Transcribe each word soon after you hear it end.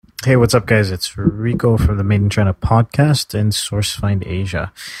Hey, what's up, guys? It's Rico from the Made in China podcast and SourceFind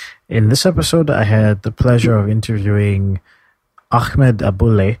Asia. In this episode, I had the pleasure of interviewing Ahmed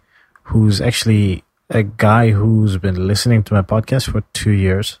Aboulay, who's actually a guy who's been listening to my podcast for 2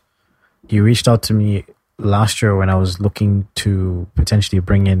 years. He reached out to me last year when I was looking to potentially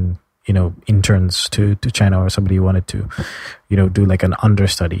bring in, interns to China, or somebody who wanted to, do like an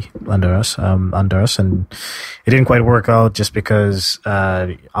understudy under us. And it didn't quite work out just because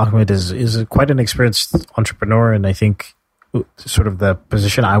Ahmed is quite an experienced entrepreneur, and I think sort of the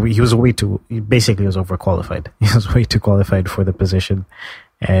position he was basically was overqualified. He was way too qualified for the position,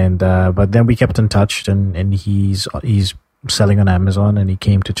 and but then we kept in touch, and he's selling on Amazon, and he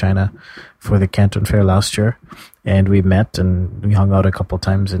came to China for the Canton Fair last year, and we met and we hung out a couple of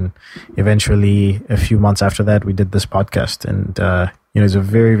times, and eventually a few months after that we did this podcast. And he's a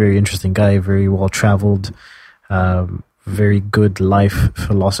very, very interesting guy, very well traveled, very good life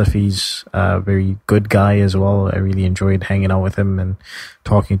philosophies, very good guy as well. I really enjoyed hanging out with him and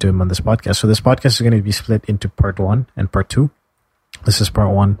talking to him on this podcast. So this podcast is going to be split into part 1 and part 2. This is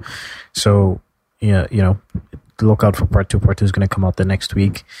part 1, so look out for part 2. Part 2 is going to come out the next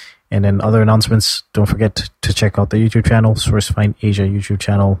week. And then other announcements, don't forget to check out the YouTube channel, SourceFind Asia YouTube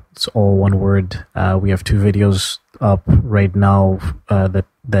channel. It's all one word. We have 2 videos up right now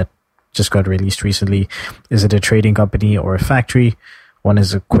that just got released recently. Is it a trading company or a factory? One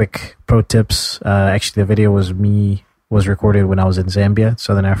is a quick pro tips. Actually, the video was recorded when I was in Zambia,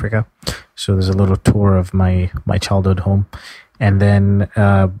 Southern Africa. So there's a little tour of my childhood home. And then,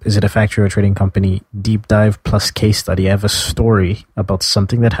 is it a factory or a trading company? Deep dive plus case study. I have a story about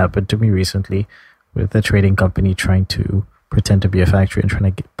something that happened to me recently with a trading company trying to pretend to be a factory and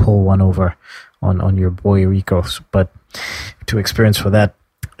trying to pull one over on your boy Rico. But too experienced for that.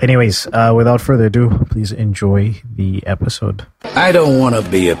 Anyways, without further ado, please enjoy the episode. I don't want to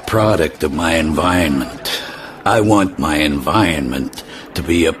be a product of my environment. I want my environment to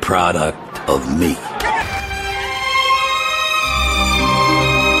be a product of me.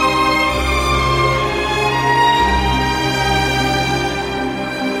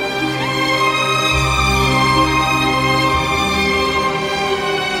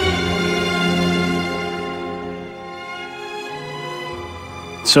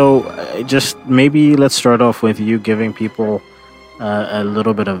 So just maybe let's start off with you giving people a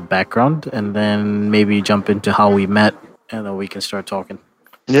little bit of background, and then maybe jump into how we met, and then we can start talking.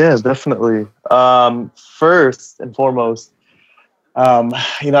 Yeah, definitely. First and foremost,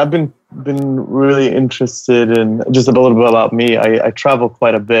 I've been really interested in just a little bit about me. I travel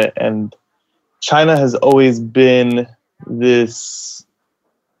quite a bit, and China has always been this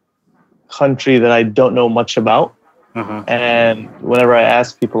country that I don't know much about. Mm-hmm. And whenever I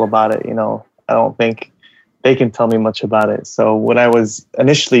ask people about it, I don't think they can tell me much about it. So when I was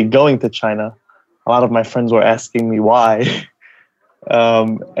initially going to China, a lot of my friends were asking me why.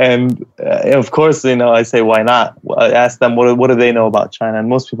 And of course, I say, why not? I ask them, what do they know about China? And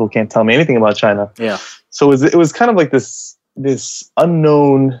most people can't tell me anything about China. Yeah. So it was kind of like this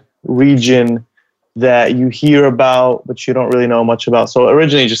unknown region that you hear about, but you don't really know much about. So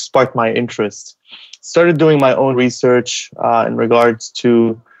originally it just sparked my interest. Started doing my own research in regards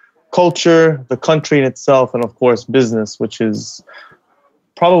to culture, the country in itself, and of course business, which is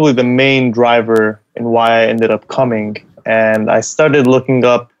probably the main driver in why I ended up coming. And I started looking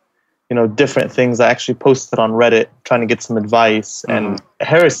up, different things. I actually posted on Reddit trying to get some advice. Mm-hmm. And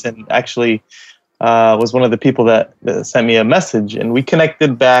Harrison actually was one of the people that sent me a message, and we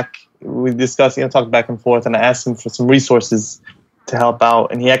connected back. We discussed, talked back and forth, and I asked him for some resources to help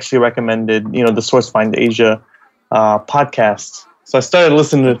out, and he actually recommended, the SourceFind Asia podcast. So I started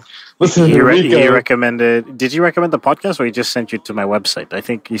listening to Rico. He recommended. Did you recommend the podcast, or he just sent you to my website? I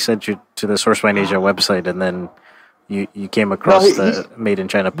think he sent you to the SourceFind Asia website, and then you came across the Made in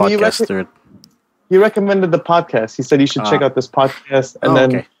China podcast. He recommended the podcast. He said you should check out this podcast,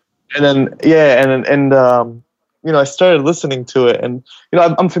 I started listening to it, and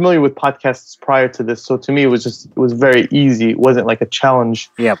I'm familiar with podcasts prior to this, so to me it was very easy. It wasn't like a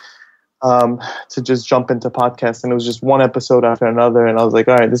challenge. Yep. To just jump into podcasts, and it was just one episode after another, and I was like,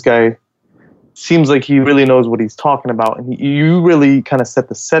 all right, this guy seems like he really knows what he's talking about, and you really kind of set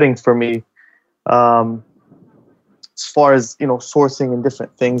the setting for me, as far as sourcing and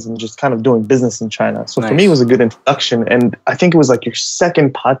different things, and just kind of doing business in China. So for me, it was a good introduction, and I think it was like your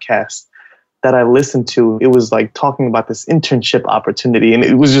second podcast that I listened to, it was like talking about this internship opportunity, and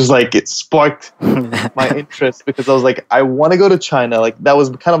it was just like it sparked my interest, because I was like, I want to go to China. Like that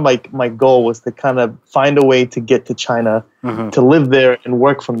was kind of my goal, was to kind of find a way to get to China, to live there and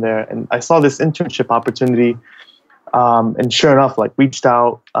work from there. And I saw this internship opportunity And sure enough, like reached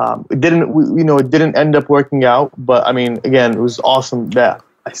out. It didn't end up working out. But I mean, again, it was awesome that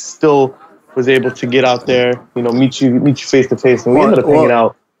I still was able to get out there, meet you face to face, and we ended up hanging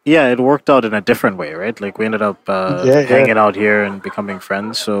out. Yeah, it worked out in a different way, right? Like we ended up hanging out here and becoming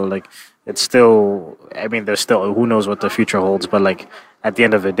friends. So like it's still, I mean, there's still, who knows what the future holds, but like at the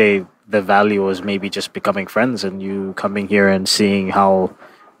end of the day, the value was maybe just becoming friends and you coming here and seeing how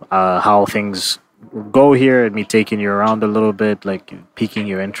things go here and me taking you around a little bit, like piquing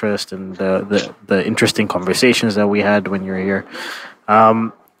your interest and the interesting conversations that we had when you were here.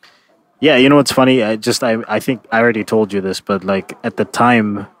 Yeah, you know what's funny? I think I already told you this, but like at the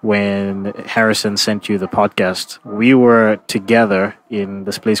time when Harrison sent you the podcast, we were together in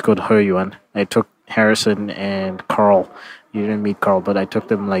this place called Heyuan. I took Harrison and Carl. You didn't meet Carl, but I took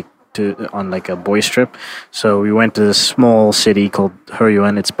them on like a boys trip. So we went to this small city called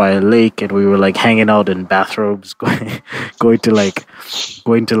Heyuan. It's by a lake, and we were like hanging out in bathrobes, going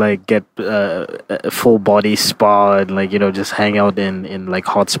to get a full body spa and just hang out in like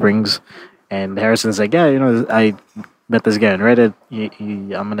hot springs. And Harrison's like, yeah, I met this guy on Reddit.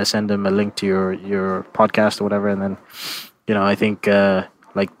 I'm gonna send him a link to your podcast or whatever. And then I think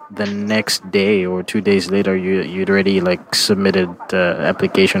like the next day or 2 days later, you'd already like submitted the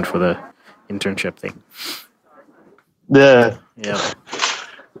application for the internship thing. Yeah.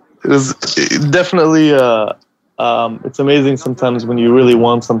 It was definitely. It's amazing sometimes when you really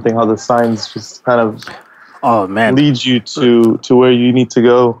want something, how the signs just kind of lead you to where you need to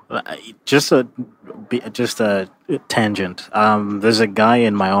go. Just a tangent. There's a guy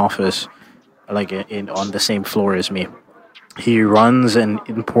in my office, like on the same floor as me. He runs an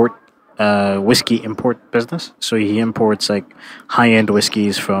whiskey import business. So he imports like high-end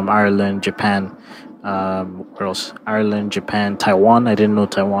whiskeys from Ireland, Japan. Where else? Ireland, Japan, Taiwan. I didn't know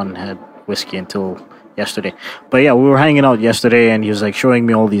Taiwan had whiskey until yesterday. But yeah, we were hanging out yesterday and he was like showing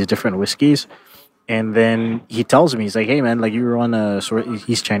me all these different whiskeys. And then he tells me, he's like, hey man, like you run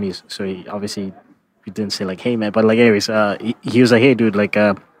he's Chinese. So he didn't say like, hey man, but like anyways, he was like, hey dude, like,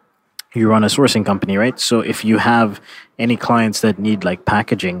 you run a sourcing company, right? So if you have any clients that need like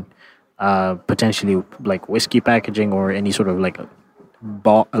packaging, potentially like whiskey packaging or any sort of like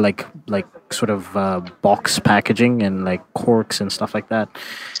box packaging and like corks and stuff like that,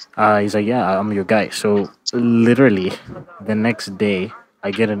 he's like, yeah, I'm your guy. So literally the next day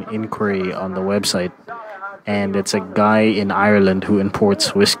I get an inquiry on the website and it's a guy in Ireland who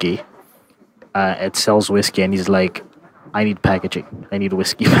imports whiskey. It sells whiskey and he's like, I need packaging. I need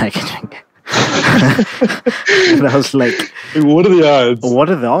whiskey packaging. And I was like, what are the odds? What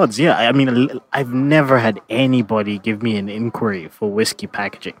are the odds? Yeah, I mean, I've never had anybody give me an inquiry for whiskey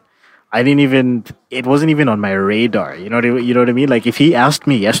packaging. It wasn't even on my radar. You know what I mean? Like if he asked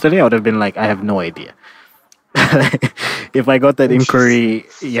me yesterday, I would have been like, I have no idea. If I got that inquiry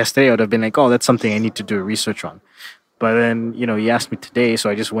yesterday, I would have been like, oh, that's something I need to do research on. But then, he asked me today, so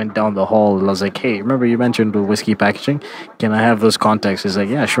I just went down the hall and I was like, hey, remember you mentioned the whiskey packaging? Can I have those contacts? He's like,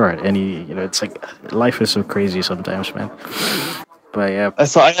 yeah, sure. And it's like, life is so crazy sometimes, man. But yeah.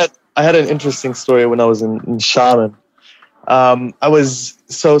 So I had an interesting story when I was in Xiamen. Where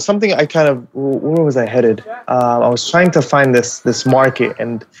was I headed? I was trying to find this market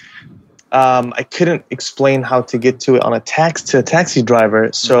and I couldn't explain how to get to it to a taxi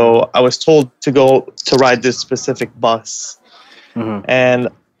driver. So I was told to go to ride this specific bus. Mm-hmm. And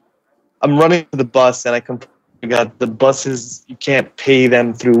I'm running to the bus and I completely got the buses. You can't pay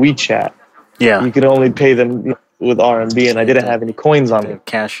them through WeChat. Yeah. You can only pay them with RMB and I didn't have any coins on me.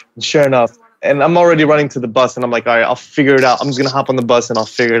 Cash. And sure enough. And I'm already running to the bus and I'm like, all right, I'll figure it out. I'm just going to hop on the bus and I'll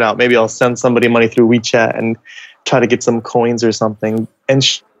figure it out. Maybe I'll send somebody money through WeChat and try to get some coins or something. And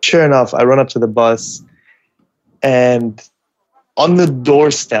sure enough, I run up to the bus, and on the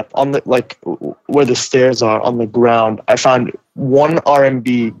doorstep, on the where the stairs are, on the ground, I found 1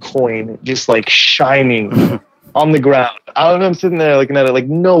 RMB coin just like shining on the ground. I'm sitting there looking at it like,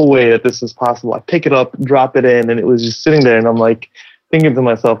 no way that this is possible. I pick it up, drop it in, and it was just sitting there, and I'm like thinking to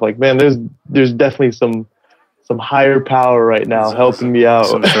myself, like, man, there's definitely some higher power right now helping me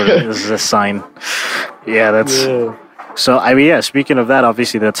out. This is a sign. Yeah, that's. Yeah. So, I mean, yeah, speaking of that,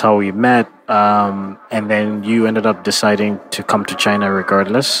 obviously that's how we met. And then you ended up deciding to come to China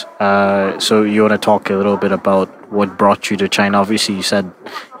regardless. So you want to talk a little bit about what brought you to China? Obviously, you said,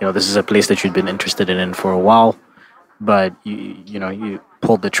 this is a place that you'd been interested in for a while, but you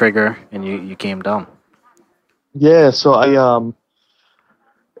pulled the trigger and you came down. Yeah, so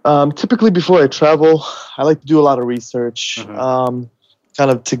I typically before I travel, I like to do a lot of research, kind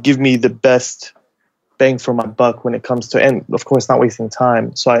of to give me the best bang for my buck when it comes to, and of course not wasting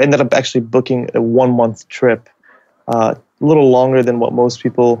time. So I ended up actually booking a 1-month trip a little longer than what most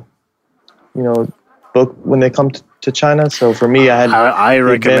people, book when they come to China. So for me, I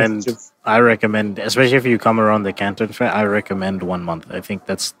recommend, especially if you come around the Canton Fair, I recommend 1 month. I think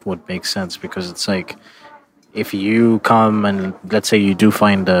that's what makes sense, because it's like, if you come and let's say you do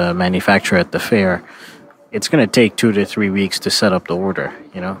find a manufacturer at the fair, it's going to take 2 to 3 weeks to set up the order,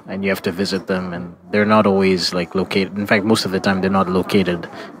 and you have to visit them, and they're not always like located. In fact, most of the time they're not located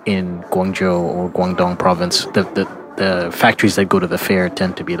in Guangzhou or Guangdong province. The factories that go to the fair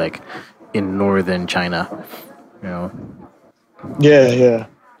tend to be like in northern China, Yeah.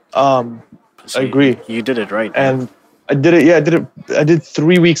 So I agree. You did it right. And I did it. Yeah, I did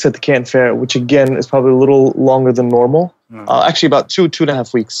 3 weeks at the Canton Fair, which again is probably a little longer than normal. Actually, about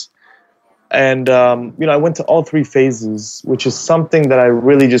 2.5 weeks. And I went to all 3 phases, which is something that I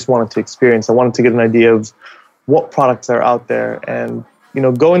really just wanted to experience. I wanted to get an idea of what products are out there, and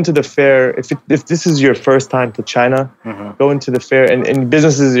go into the fair. If this is your first time to China, go into the fair, and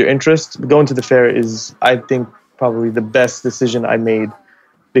business is your interest. Go into the fair is, I think, probably the best decision I made,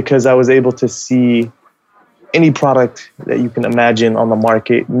 because I was able to see any product that you can imagine on the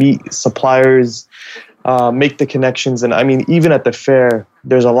market, meet suppliers, make the connections. And I mean, even at the fair,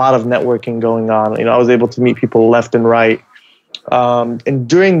 there's a lot of networking going on. I was able to meet people left and right. And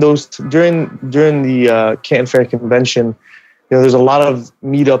during the Canton Fair convention, there's a lot of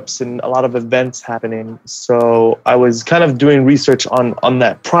meetups and a lot of events happening. So I was kind of doing research on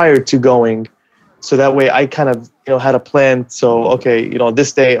that prior to going. So that way I kind of, had a plan. So, okay,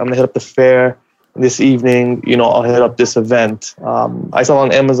 this day I'm gonna hit up the fair. This evening, I'll hit up this event. I saw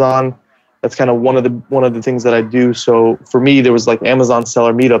on Amazon. That's kind of one of the things that I do. So for me, there was like Amazon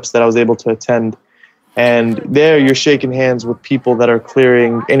seller meetups that I was able to attend. And there you're shaking hands with people that are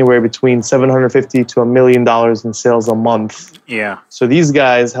clearing anywhere between $750,000 to $1 million in sales a month. Yeah. So these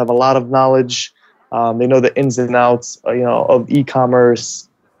guys have a lot of knowledge. They know the ins and outs, of e-commerce.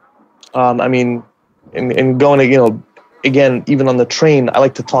 I mean, and going to, again, even on the train, I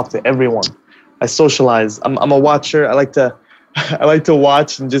like to talk to everyone. I socialize. I'm a watcher. I like to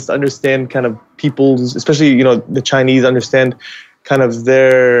watch and just understand kind of people's, especially, the Chinese, understand kind of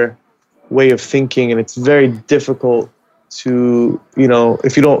their way of thinking. And it's very difficult to,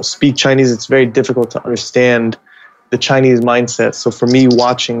 if you don't speak Chinese, it's very difficult to understand the Chinese mindset. So for me,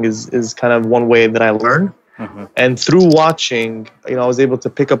 watching is kind of one way that I learn. And through watching, I was able to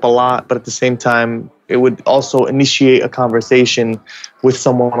pick up a lot, but at the same time, it would also initiate a conversation with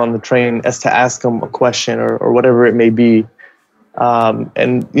someone on the train as to ask them a question or whatever it may be.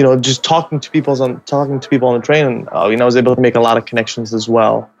 And just talking to people on the train, and I was able to make a lot of connections as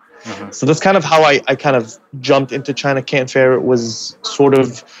well. So that's kind of how I kind of jumped into China Canton Fair. It was sort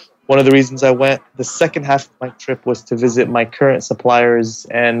of one of the reasons I went. The second half of my trip was to visit my current suppliers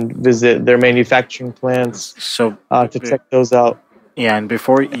and visit their manufacturing plants, to check those out. Yeah, and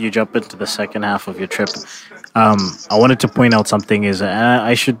before you jump into the second half of your trip, I wanted to point out something is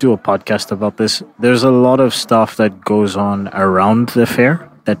I should do a podcast about this. There's a lot of stuff that goes on around the fair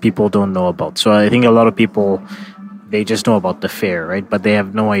that people don't know about. So I think a lot of people, they just know about the fair, right? But they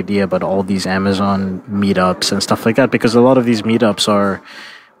have no idea about all these Amazon meetups and stuff like that, because a lot of these meetups are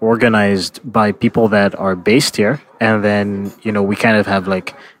organized by people that are based here, and then we kind of have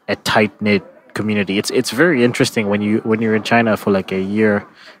like a tight-knit community. It's very interesting when you're in China for like a year,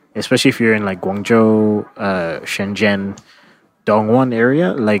 especially if you're in like Guangzhou, Shenzhen, Dongguan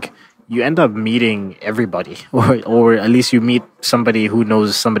area. Like, you end up meeting everybody, or at least you meet somebody who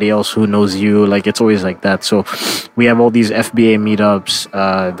knows somebody else who knows you. Like, it's always like that. So we have all these FBA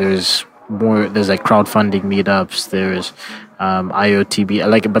meetups. There's like crowdfunding meetups. There's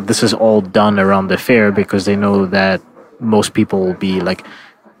IoTB. But this is all done around the fair, because they know that most people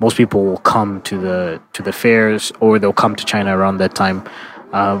will come to the fairs, or they'll come to China around that time.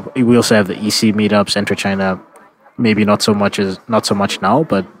 We also have the EC meetups, Enter China. Maybe not so much now,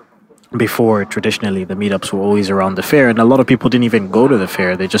 but before, traditionally, the meetups were always around the fair, and a lot of people didn't even go to the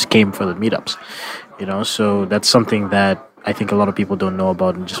fair; they just came for the meetups. So that's something that I think a lot of people don't know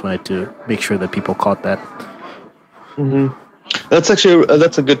about, and just wanted to make sure that people caught that. That's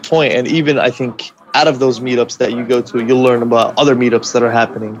a good point, and even I think out of those meetups that you go to, you'll learn about other meetups that are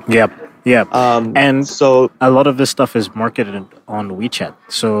happening. Yep. And so a lot of this stuff is marketed on WeChat.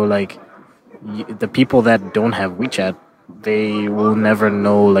 So like the people that don't have WeChat, they will never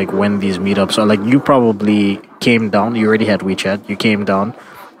know like when these meetups are. Like, you probably came down, you already had WeChat, you came down,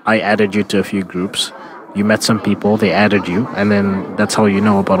 I added you to a few groups, you met some people, they added you, and then that's how you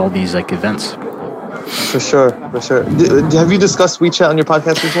know about all these like events. For sure. Have you discussed WeChat on your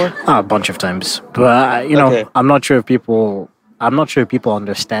podcast before? A bunch of times, but okay. I'm not sure if people I'm not sure people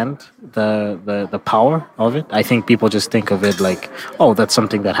understand the power of it. I think people just think of it like, oh, that's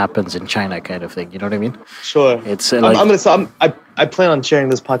something that happens in China, kind of thing. You know what I mean? Sure. It's I plan on sharing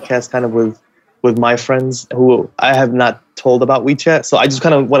this podcast kind of with my friends who I have not told about WeChat. So I just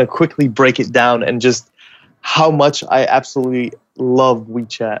kind of want to quickly break it down and just how much I absolutely love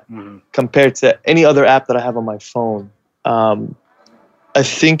WeChat compared to any other app that I have on my phone. I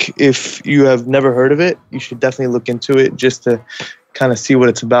think if you have never heard of it, you should definitely look into it just to kind of see what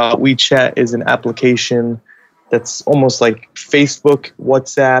it's about. WeChat is an application that's almost like Facebook,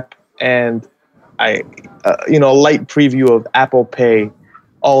 WhatsApp, and a light preview of Apple Pay,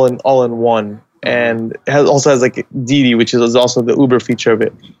 all in one. And it also has like Didi, which is also the Uber feature of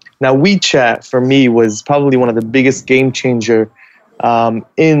it. Now, WeChat for me was probably one of the biggest game changer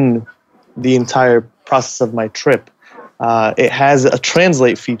in the entire process of my trip. It has a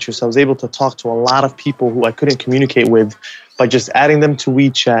translate feature, so I was able to talk to a lot of people who I couldn't communicate with by just adding them to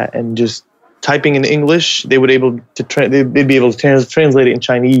WeChat and just typing in English. They would they'd be able to translate it in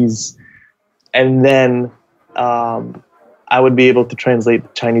Chinese, and then I would be able to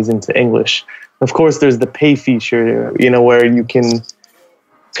translate Chinese into English. Of course, there's the pay feature, where you can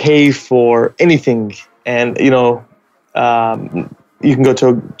pay for anything, and you can go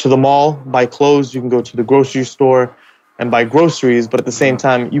to the mall, buy clothes. You can go to the grocery store and buy groceries, but at the same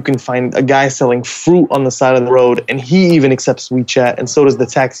time, you can find a guy selling fruit on the side of the road, and he even accepts WeChat, and so does the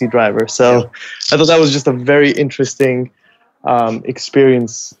taxi driver. So I thought that was just a very interesting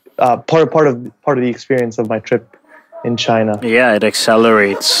experience, part of the experience of my trip in China. Yeah, it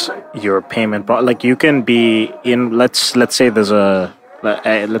accelerates your payment. Like you can be in. Let's say there's a.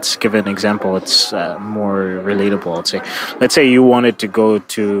 Let's give an example. It's more relatable. Let's say you wanted to go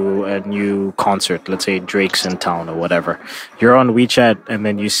to a new concert. Let's say Drake's in town or whatever. You're on WeChat and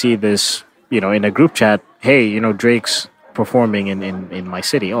then you see this, in a group chat. Hey, Drake's performing in my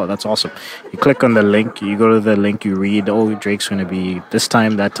city. Oh, that's awesome. You click on the link. You go to the link. You read. Oh, Drake's going to be this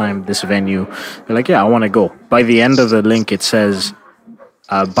time, that time, this venue. You're like, yeah, I want to go. By the end of the link, it says,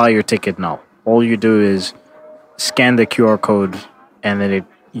 buy your ticket now. All you do is scan the QR code. And then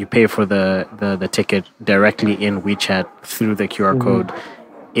you pay for the ticket directly in WeChat through the QR code.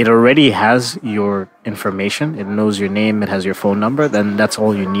 It already has your information. It knows your name. It has your phone number. Then that's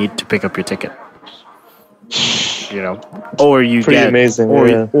all you need to pick up your ticket. Or you Pretty amazing,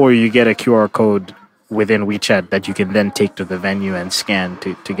 or you get a QR code within WeChat that you can then take to the venue and scan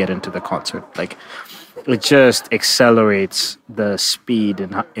to get into the concert. Like, it just accelerates the speed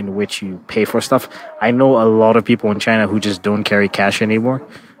in which you pay for stuff. I know a lot of people in China who just don't carry cash anymore.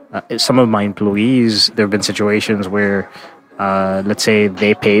 Some of my employees, there have been situations where, let's say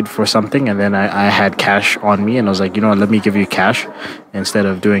they paid for something and then I had cash on me and I was like, let me give you cash instead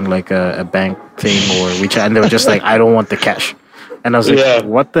of doing like a bank thing or WeChat. And they were just like, I don't want the cash. And I was like,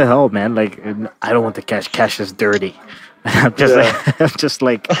 what the hell, man? Like, I don't want the cash. Cash is dirty. I'm just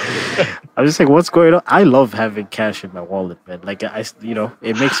like, what's going on? I love having cash in my wallet, man. Like,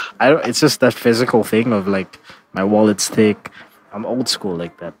 it's just that physical thing of like, my wallet's thick. I'm old school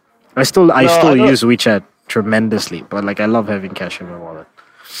like that. I still use WeChat tremendously, but like, I love having cash in my wallet.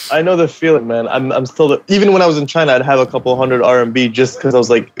 I know the feeling, man. I'm still even when I was in China, I'd have a couple hundred RMB just because I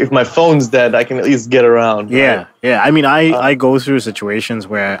was like, if my phone's dead, I can at least get around. Yeah, right? yeah. I mean, I go through situations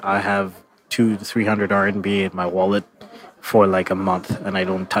where I have 200 to 300 RMB in my wallet for like a month and I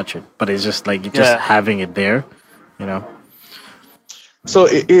don't touch it, but it's just like having it there, So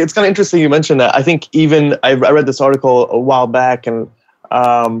it's kind of interesting you mentioned that. I think even I read this article a while back, and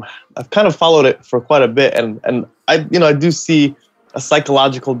I've kind of followed it for quite a bit, and I do see a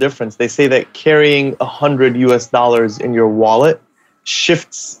psychological difference. They say that carrying $100 in your wallet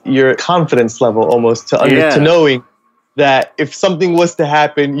shifts your confidence level almost to knowing that if something was to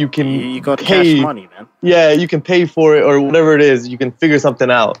happen, you got pay cash money, man. Yeah, you can pay for it or whatever it is. You can figure something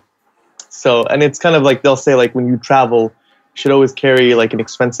out. So, and it's kind of like they'll say like when you travel, you should always carry like an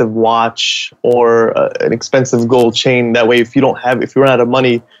expensive watch or an expensive gold chain. That way, if you run out of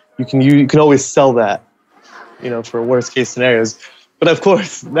money, you can always sell that, for worst case scenarios. But of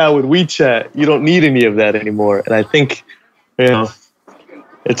course, now with WeChat, you don't need any of that anymore. And I think,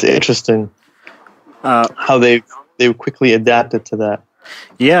 it's interesting how they quickly adapted to that.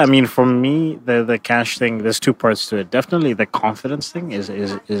 Yeah, I mean, for me, the cash thing, there's two parts to it. Definitely the confidence thing is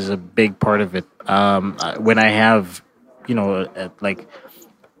a big part of it. When I have, like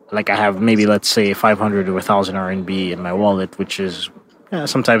I have maybe, let's say, 500 or 1,000 RMB in my wallet, which is,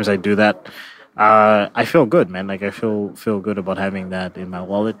 sometimes I do that. I feel good, man. Like, I feel good about having that in my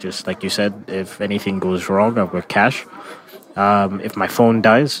wallet. Just like you said, if anything goes wrong, I've got cash. If my phone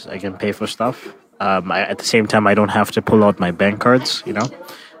dies, I can pay for stuff. At the same time, I don't have to pull out my bank cards,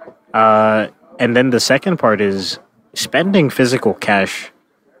 and then the second part is spending physical cash.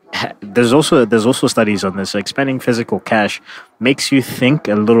 There's also studies on this. Like spending physical cash makes you think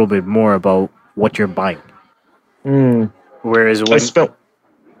a little bit more about what you're buying. Whereas when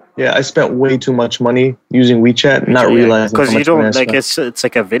I spent way too much money using WeChat, not realizing because how you much money I don't like spent. it's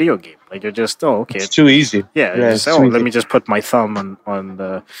like a video game. Like you're just okay. It's too easy. Just, it's too let easy. me just put my thumb on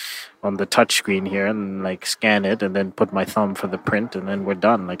the touch screen here and like scan it and then put my thumb for the print and then we're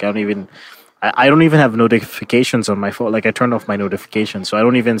done. Like I don't even have notifications on my phone. Like I turned off my notifications, so I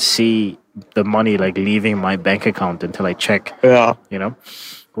don't even see the money like leaving my bank account until I check. Yeah.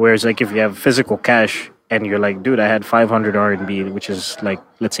 Whereas like if you have physical cash and you're like, dude, I had 500 RMB, which is like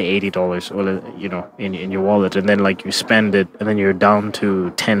let's say $80, or in your wallet, and then like you spend it, and then you're down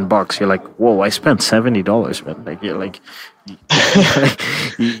to $10. You're like, whoa, I spent $70, man. Like you're like,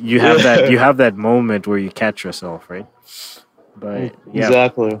 you have that moment where you catch yourself, right? But yeah,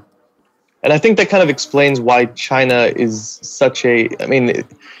 exactly. And I think that kind of explains why China is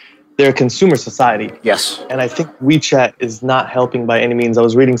they're a consumer society. yes, And I think WeChat is not helping by any means. I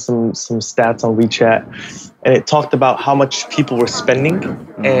was reading some stats on WeChat, and it talked about how much people were spending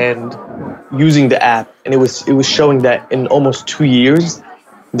and using the app. And it was showing that in almost 2 years,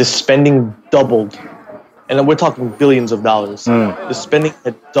 the spending doubled. And we're talking billions of dollars. The spending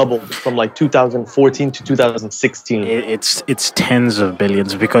had doubled from like 2014 to 2016. it's tens of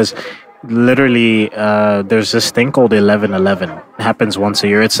billions because literally there's this thing called 11/11. It happens once a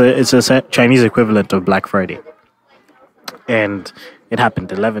year. It's a Chinese equivalent of Black Friday, and it happened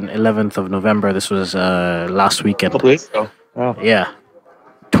 11th of November. This was last weekend. A couple days ago. Wow. Yeah,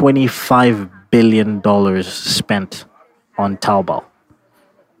 $25 billion spent on Taobao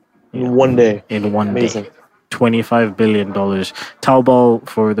In 1 day. in one Amazing. day. $25 billion. Taobao,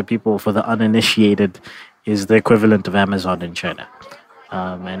 for the uninitiated, is the equivalent of Amazon in China,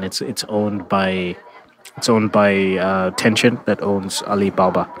 and it's owned by Tencent that owns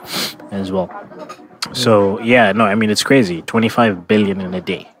Alibaba as well. So yeah, no, I mean it's crazy. 25 billion in a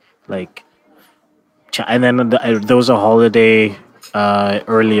day, like, and then there was a holiday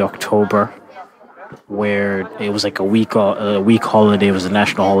early October where it was like a week holiday. It was a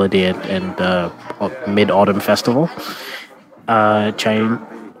national holiday and Mid-Autumn Festival.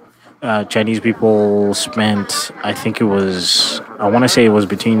 Chinese people spent, I want to say it was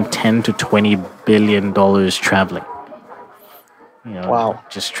between 10 to 20 billion dollars traveling. Wow.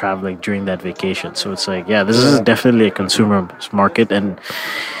 Just traveling during that vacation. So it's like, yeah, this is definitely a consumer market. And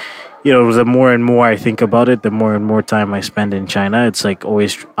the more and more I think about it, the more and more time I spend in China, it's like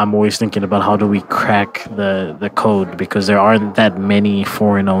I'm always thinking about how do we crack the code, because there aren't that many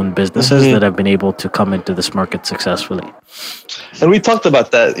foreign-owned businesses that have been able to come into this market successfully. And we talked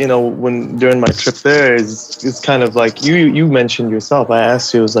about that, when during my trip there. It's kind of like you mentioned yourself. I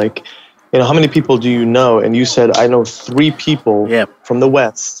asked you, it was like, how many people do you know? And you said, I know 3 people from the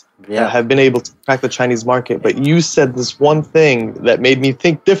West that have been able to crack the Chinese market. But you said this one thing that made me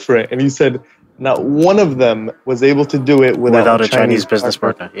think different. And you said not one of them was able to do it without a Chinese business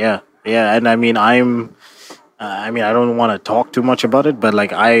partner. Yeah. And I mean, I don't want to talk too much about it, but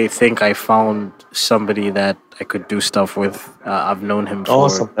like I think I found somebody that I could do stuff with. I've known him for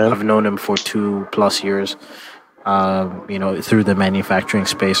 2+ years. Through the manufacturing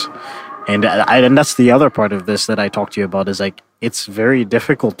space. And that's the other part of this that I talked to you about, is like it's very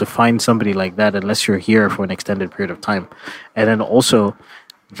difficult to find somebody like that unless you're here for an extended period of time. And then also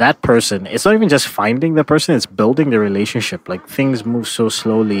that person, it's not even just finding the person, it's building the relationship. Like things move so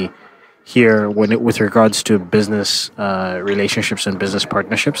slowly here with regards to business relationships and business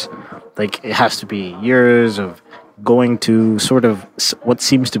partnerships. Like it has to be years of going to sort of what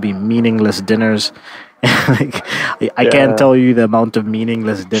seems to be meaningless dinners. Like, I can't tell you the amount of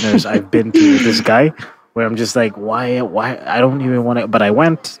meaningless dinners I've been to with this guy, where I'm just like, why I don't even want to, but I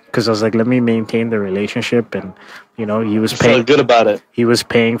went because I was like, let me maintain the relationship. And he was paying, felt good about it. He was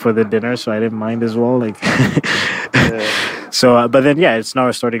paying for the dinner, so I didn't mind as well. Like so but then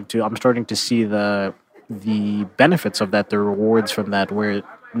I'm starting to see the benefits of that, the rewards from that, where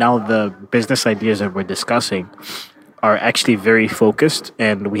now the business ideas that we're discussing are actually very focused,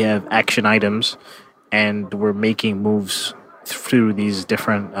 and we have action items, and we're making moves through these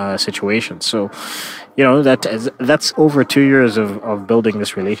different situations. So, that's over 2 years of building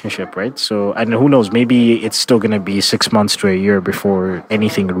this relationship, right? So, and who knows, maybe it's still going to be 6 months to a year before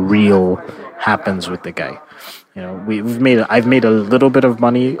anything real happens with the guy. I've made a little bit of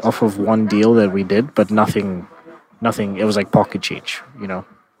money off of one deal that we did, but nothing. It was like pocket change,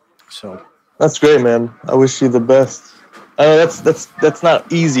 So that's great, man. I wish you the best. I know that's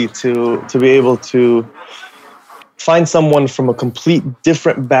not easy to be able to find someone from a complete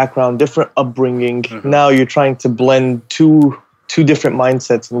different background, different upbringing. Now you're trying to blend two different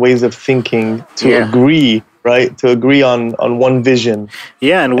mindsets and ways of thinking to agree, right? To agree on one vision.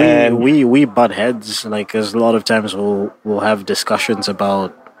 Yeah, and we butt heads. Like, there's a lot of times we'll have discussions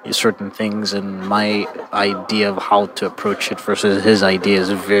about certain things, and my idea of how to approach it versus his idea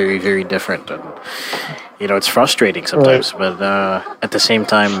is very, very different. And it's frustrating sometimes. Right. But at the same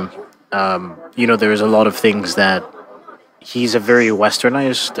time, there is a lot of things that he's a very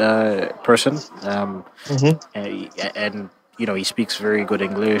westernized person, and he speaks very good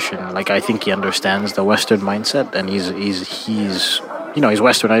English, and like I think he understands the Western mindset, and he's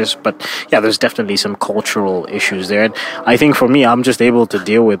westernized. But yeah, there's definitely some cultural issues there, and I think for me, I'm just able to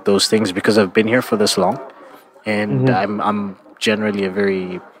deal with those things because I've been here for this long, and I'm generally a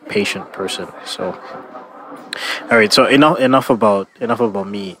very patient person. So, all right, so enough about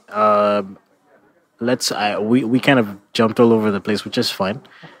me. We kind of jumped all over the place, which is fine.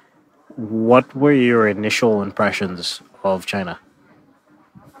 What were your initial impressions of China?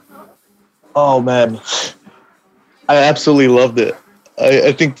 Oh man, I absolutely loved it.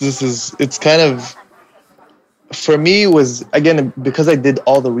 I think it's kind of, for me, was, again, because I did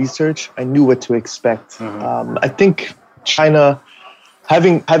all the research, I knew what to expect. I think China,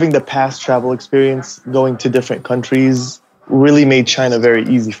 having the past travel experience, going to different countries, really made China very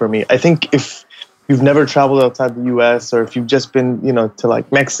easy for me. I think if you've never traveled outside the US, or if you've just been, to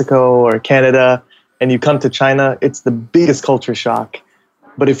like Mexico or Canada, and you come to China, it's the biggest culture shock.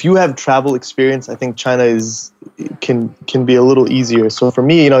 But if you have travel experience, I think China can be a little easier. So for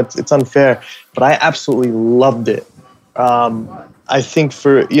me, it's unfair, but I absolutely loved it. I think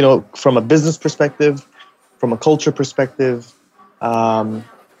from a business perspective, from a culture perspective, and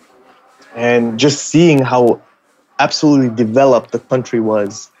just seeing how absolutely developed the country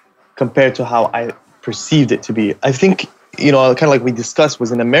was compared to how I perceived it to be. I think, kind of like we discussed,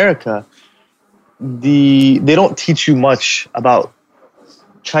 was in America, they don't teach you much about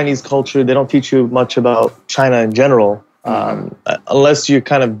Chinese culture. They don't teach you much about China in general. Unless you're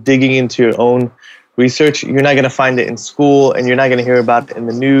kind of digging into your own research, you're not going to find it in school, and you're not going to hear about it in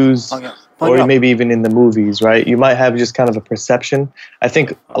the news or maybe even in the movies, right? You might have just kind of a perception. I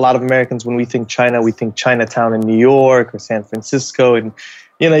think a lot of Americans, when we think China, we think Chinatown in New York or San Francisco, and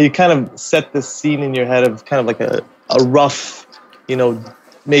you kind of set this scene in your head of kind of like a rough,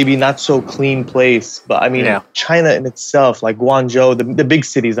 maybe not so clean place. But I mean, China in itself, like Guangzhou, the big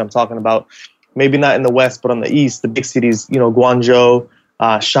cities I'm talking about, maybe not in the west, but on the east, the big cities, Guangzhou,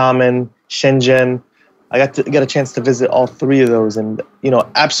 Xiamen, Shenzhen. I got a chance to visit all three of those, and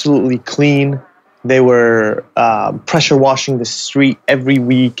absolutely clean. They were pressure washing the street every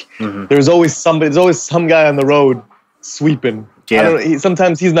week. There's always some guy on the road sweeping. Yeah.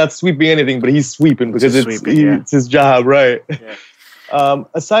 Sometimes he's not sweeping anything, but he's sweeping because it's his job, right? Yeah.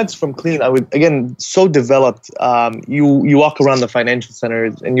 Aside from clean, I would, again, so developed. You walk around the financial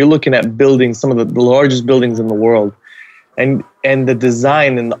centers and you're looking at buildings, some of the largest buildings in the world, and the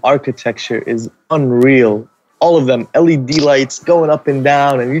design and the architecture is unreal. All of them, LED lights going up and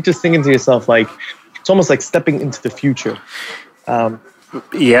down, and you're just thinking to yourself, like, it's almost like stepping into the future.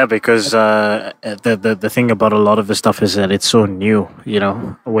 Yeah, because the thing about a lot of the stuff is that it's so new.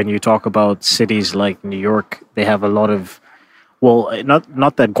 When you talk about cities like New York, they have a lot of, well,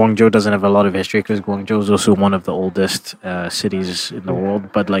 not that Guangzhou doesn't have a lot of history, because Guangzhou is also one of the oldest cities in the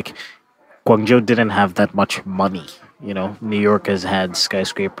world. But like, Guangzhou didn't have that much money. New York has had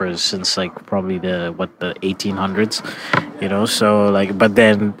skyscrapers since like probably the 1800s. So like, but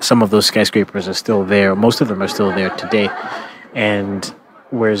then some of those skyscrapers are still there. Most of them are still there today, and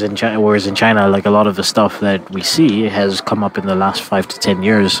whereas in China, like, a lot of the stuff that we see has come up in the last 5 to 10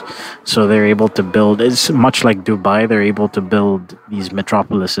 years. So they're able to build. It's much like Dubai. They're able to build these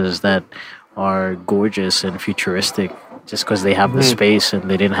metropolises that are gorgeous and futuristic, just because they have the space and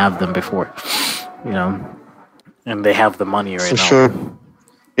they didn't have them before. And they have the money right now. For sure.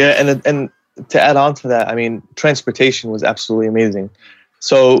 Yeah, and to add on to that, I mean, transportation was absolutely amazing.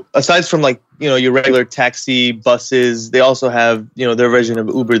 So aside from like, your regular taxi, buses, they also have, their version of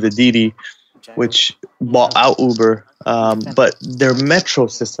Uber, the Didi, which bought out Uber. But their metro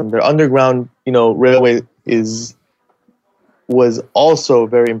system, their underground, railway was also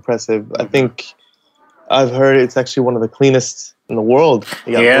very impressive. I think I've heard it's actually one of the cleanest in the world.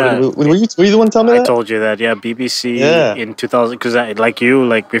 Yeah. Were you the one to tell me that? I told you that. Yeah, BBC in 2000, because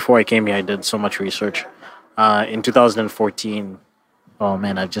before I came here, I did so much research. In 2014, oh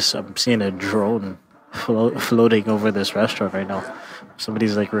man, I'm seeing a drone floating over this restaurant right now.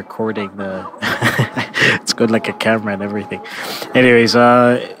 Somebody's like recording the. It's good like a camera and everything. Anyways,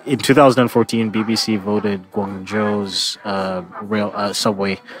 in 2014, BBC voted Guangzhou's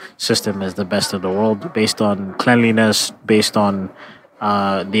subway system as the best in the world, based on cleanliness, based on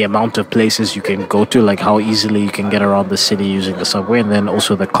the amount of places you can go to, like how easily you can get around the city using the subway, and then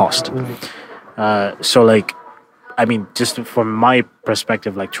also the cost. So, like, I mean, just from my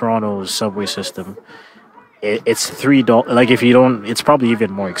perspective, like Toronto's subway system, it's $3. Like, if you don't, it's probably even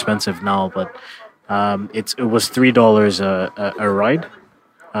more expensive now, but it was $3 a ride.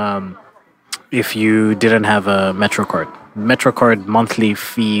 If you didn't have a MetroCard. MetroCard monthly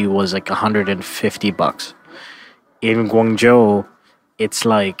fee was like $150. In Guangzhou, it's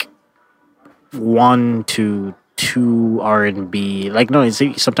like 1 to 2 RMB. Like, no,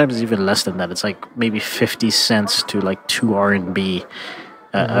 sometimes it's even less than that. It's like maybe 50 cents to like 2 RMB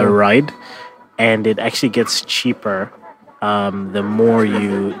a ride, and it actually gets cheaper the more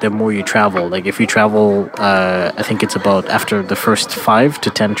you travel. Like, if you travel, I think it's about after the first 5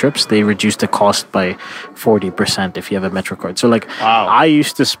 to 10 trips, they reduce the cost by 40% if you have a MetroCard. So, like, Wow. I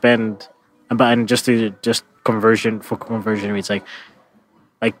used to spend, and just conversion rates, like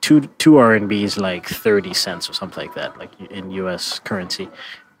 2 RMB is like 30 cents or something like that, like in US currency.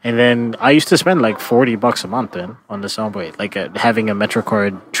 And then I used to spend like $40 a month then on the subway, like having a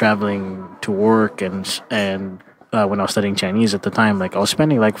MetroCard, traveling to work, and when I was studying Chinese at the time, like I was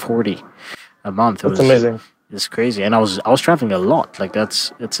spending like 40 a month. That's amazing. It's crazy, and I was traveling a lot. Like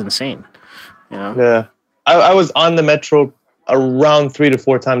it's insane, you know. Yeah, I was on the metro around 3 to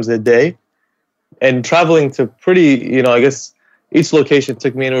 4 times a day, and traveling to pretty, I guess each location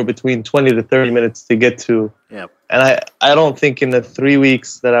took me anywhere between 20 to 30 minutes to get to. Yeah. And I don't think in the 3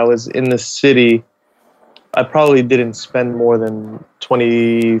 weeks that I was in the city, I probably didn't spend more than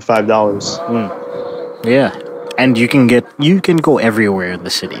 $25. Yeah. And you can go everywhere in the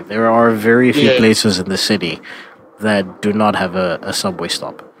city. There are very few places in the city that do not have a subway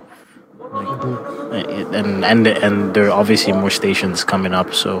stop. And there are obviously more stations coming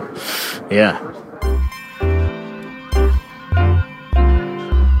up, so yeah.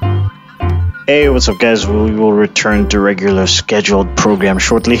 Hey, what's up, guys? We will return to regular scheduled program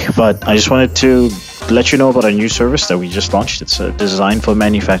shortly, but I just wanted to let you know about a new service that we just launched. It's a design for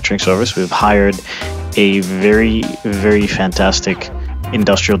manufacturing service. We've hired a very, very fantastic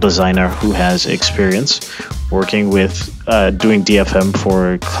industrial designer who has experience working with doing DFM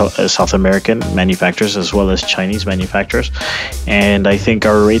for South American manufacturers as well as Chinese manufacturers. And I think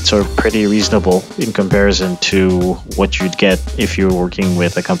our rates are pretty reasonable in comparison to what you'd get if you're working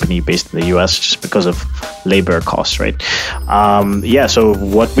with a company based in the US, just because of labor costs, right? So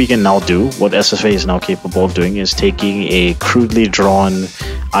what we can now do, what SFA is now capable of doing, is taking a crudely drawn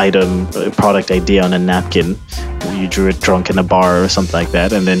product idea on a napkin. You drew it drunk in a bar or something like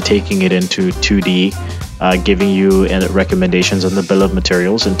that, and then taking it into 2D, giving you recommendations on the bill of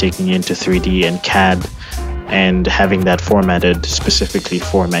materials, and taking it into 3D and CAD, and having that formatted specifically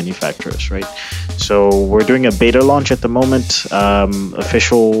for manufacturers, right? So we're doing a beta launch at the moment.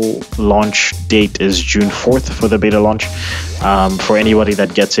 Official launch date is June 4th for the beta launch. For anybody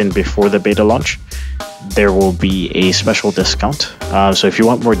that gets in before the beta launch, there will be a special discount. So if you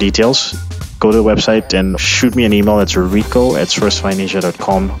want more details, go to the website and shoot me an email. It's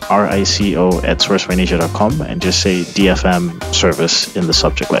rico@sourcefinasia.com, RICO@sourcefinasia.com, and just say DFM service in the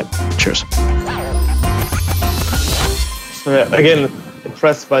subject line. Cheers. So yeah, again,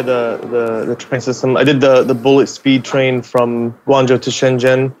 impressed by the train system. I did the bullet speed train from Guangzhou to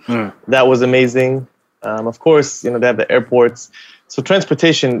Shenzhen. That was amazing. Of course, they have the airports. So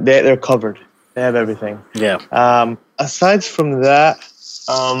transportation, they're covered. They have everything. Yeah. Aside from that,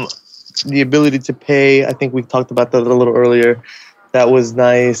 the ability to pay, I think we talked about that a little earlier. That was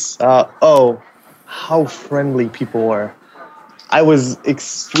nice. How friendly people were. I was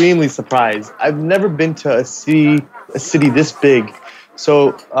extremely surprised. I've never been to a city this big.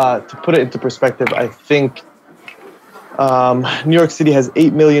 So to put it into perspective, I think New York City has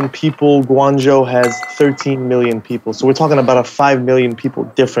 8 million people. Guangzhou has 13 million people. So we're talking about a 5 million people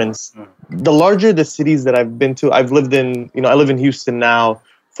difference. The larger the cities that I've been to, I've lived in, I live in Houston now,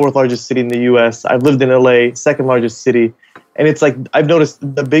 4th largest city in the US. I've lived in LA, 2nd largest city. And it's like, I've noticed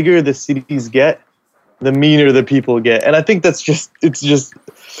the bigger the cities get, the meaner the people get. And I think it's just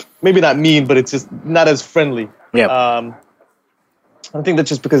maybe not mean, but it's just not as friendly. Yeah. I think that's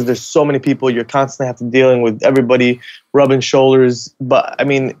just because there's so many people, you're constantly have to dealing with everybody rubbing shoulders. But I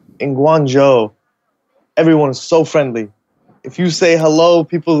mean, in Guangzhou, everyone is so friendly. If you say hello,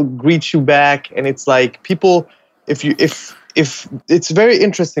 people greet you back, and it's like people. If it's very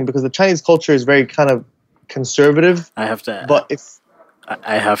interesting because the Chinese culture is very kind of conservative. I have to. But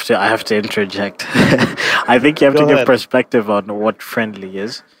I have to interject. I think you have Go to give ahead. perspective on what friendly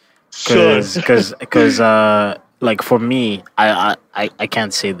is, Sure. because like for me, I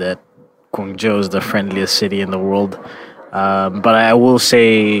can't say that Guangzhou is the friendliest city in the world. But I will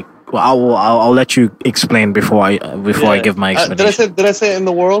say, well, I'll let you explain before I Yeah. give my Did explanation. I say it in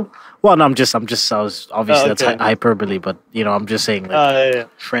the world? Well, no, I was obviously that's Okay. hyperbole, but I'm just saying like Yeah.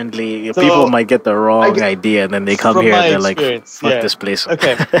 friendly. People So might get the I wrong get, idea, and then they come from here and my they're like, experience, "Fuck yeah. this place."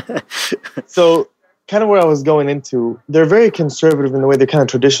 Okay. So kind of where I was going into, they're very conservative in the way they're kind of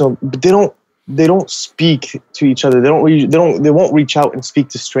traditional, but they don't speak to each other. They won't reach out and speak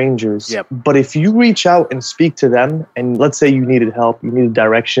to strangers. Yep. But if you reach out and speak to them, and let's say you needed help, you needed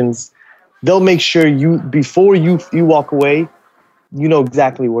directions, they'll make sure you before you walk away, you know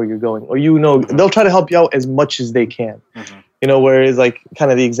exactly where you're going, or they'll try to help you out as much as they can. Mhm. Whereas like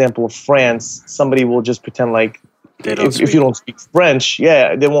kind of the example of France, somebody will just pretend like They don't if you don't speak French,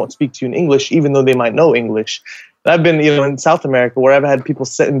 yeah, they won't speak to you in English, even though they might know English. And I've been, in South America where I've had people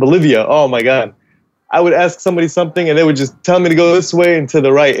sit in Bolivia. Oh my God. I would ask somebody something and they would just tell me to go this way and to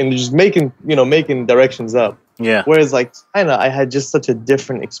the right and just making directions up. Yeah. Whereas like China, I had just such a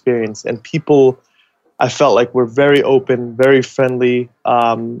different experience, and people I felt like were very open, very friendly,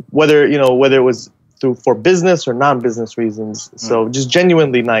 whether it was for business or non-business reasons. So just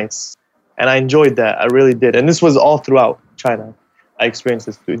genuinely nice. And I enjoyed that. I really did. And this was all throughout China. I experienced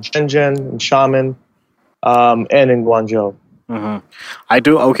this through Shenzhen and Xiamen, and in Guangzhou. hmm I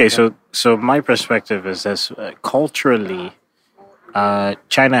do. Okay, so my perspective is this: culturally,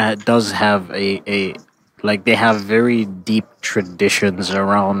 China does have a like they have very deep traditions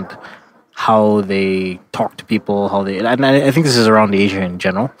around how they talk to people, how they, and I think this is around Asia in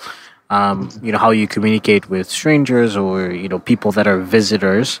general. How you communicate with strangers or people that are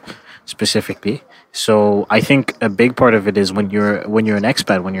visitors specifically. So I think a big part of it is when you're an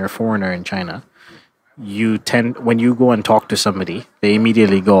expat, when you're a foreigner in China, when you go and talk to somebody, they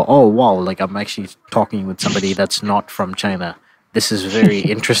immediately go, "Oh wow, like I'm actually talking with somebody that's not from China. This is very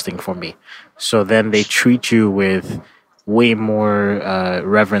interesting for me." So then they treat you with way more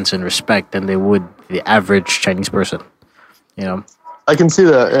reverence and respect than they would the average Chinese person. You know, I can see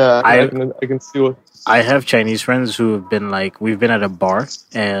that. Yeah, I- I can see what. I have Chinese friends who have been like, we've been at a bar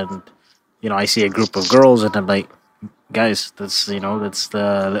and I see a group of girls and I'm like, guys, let's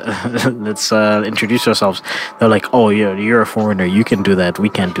introduce ourselves. They're like, oh yeah, you're a foreigner, you can do that, we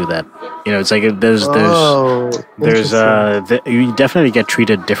can't do that. It's like you definitely get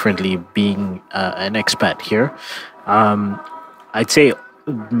treated differently being an expat here. I'd say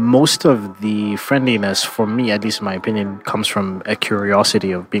most of the friendliness, for me, at least in my opinion, comes from a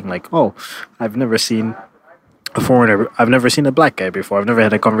curiosity of being like, oh, I've never seen a foreigner. I've never seen a black guy before. I've never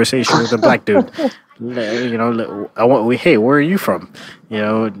had a conversation with a black dude. Hey, where are you from?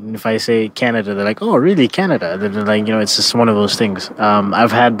 And if I say Canada, they're like, oh, really, Canada? Then they're like, it's just one of those things.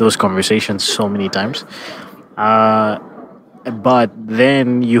 I've had those conversations so many times. But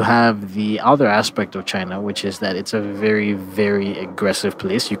then you have the other aspect of China, which is that it's a very, very aggressive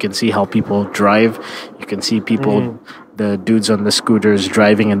place. You can see how people drive. You can see people, the dudes on the scooters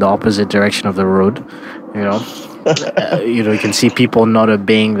driving in the opposite direction of the road. You can see people not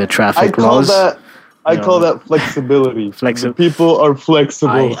obeying the traffic laws. I call that flexibility. The people are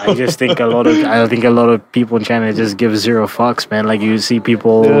flexible. I just think a lot of people in China just give zero fucks, man. Like you see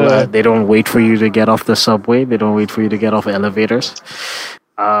people, they don't wait for you to get off the subway. They don't wait for you to get off elevators.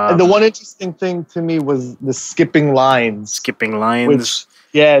 And the one interesting thing to me was the skipping lines. Skipping lines. Which,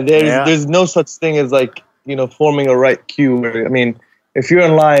 there's no such thing as like, forming a right queue. If you're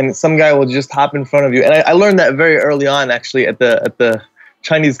in line, some guy will just hop in front of you. And I learned that very early on, actually, at the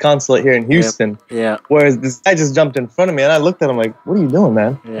Chinese consulate here in Houston. Yeah. Whereas this guy just jumped in front of me, and I looked at him like, "What are you doing,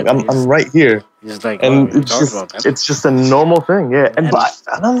 man? Yeah, like, I'm right here." He's like, and it's just a normal thing. Yeah. But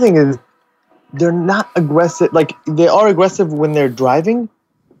another thing is, they're not aggressive. Like they are aggressive when they're driving,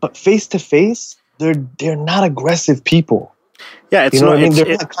 but face to face, they're not aggressive people. Yeah, it's not. They're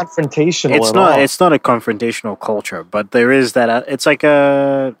not confrontational. It's not a confrontational culture, but there is that. It's like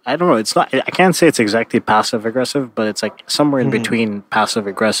I don't know. It's not. I can't say it's exactly passive aggressive, but it's like somewhere in between passive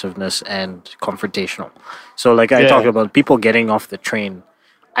aggressiveness and confrontational. So, like I talked about people getting off the train.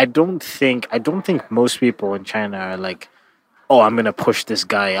 I don't think most people in China are like, oh, I'm gonna push this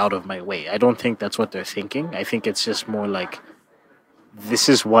guy out of my way. I don't think that's what they're thinking. I think it's just more like, this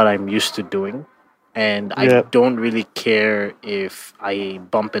is what I'm used to doing. And I don't really care if I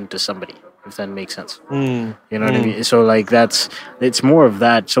bump into somebody, if that makes sense. You know what I mean? So like it's more of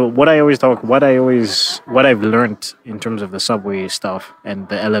that. So what I've learned in terms of the subway stuff and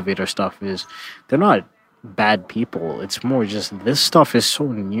the elevator stuff is they're not bad people. It's more just this stuff is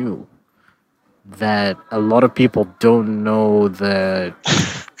so new that a lot of people don't know the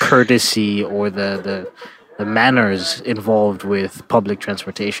courtesy or the manners involved with public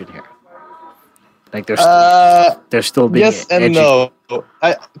transportation here. Like they're still being yes and no.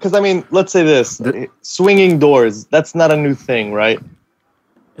 Because I mean, let's say this: swinging doors. That's not a new thing, right?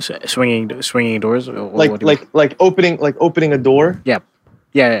 Swinging doors. Like opening a door.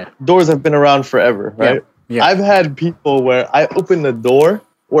 Yeah. Doors have been around forever, right? Yeah. I've had people where I open the door,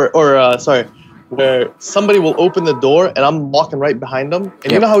 where somebody will open the door and I'm walking right behind them.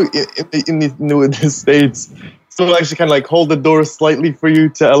 And you know how in the States, someone actually kind of like hold the door slightly for you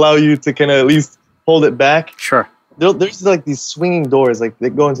to allow you to kind of at least hold it back. Sure. There's like these swinging doors, like they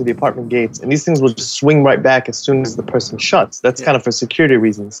go into the apartment gates, and these things will just swing right back as soon as the person shuts. That's kind of for security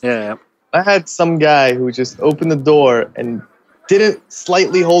reasons. Yeah. I had some guy who just opened the door and didn't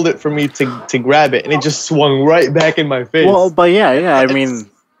slightly hold it for me to grab it, and it just swung right back in my face. Well, but I mean,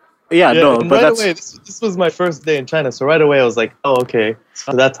 but right that's away. This was my first day in China, so right away I was like, "Oh, okay,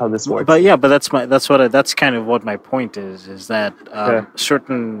 so that's how this works." But that's kind of what my point is that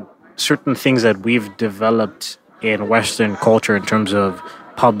certain things that we've developed in Western culture in terms of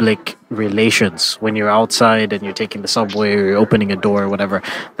public relations, when you're outside and you're taking the subway or you're opening a door or whatever,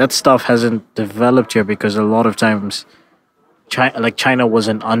 that stuff hasn't developed here because a lot of times China was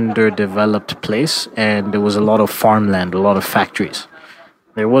an underdeveloped place and there was a lot of farmland, a lot of factories.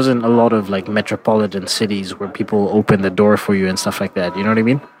 There wasn't a lot of like metropolitan cities where people open the door for you and stuff like that. You know what I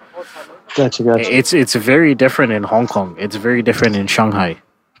mean? Gotcha. It's very different in Hong Kong. It's very different in Shanghai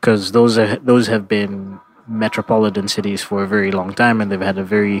because those have been metropolitan cities for a very long time, and they've had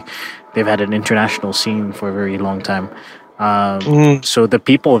an international scene for a very long time. So the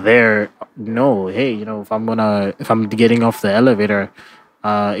people there know, hey, if I'm getting off the elevator,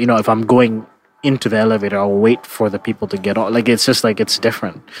 if I'm going into the elevator, I'll wait for the people to get off. Like it's just like it's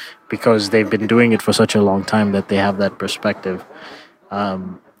different because they've been doing it for such a long time that they have that perspective.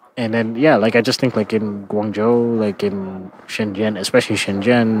 And then I just think like in Guangzhou, like in Shenzhen, especially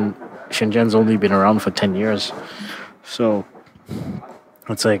Shenzhen's only been around for 10 years. So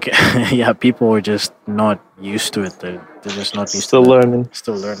it's like, people are just not used to it. They're just not used to it. Learning.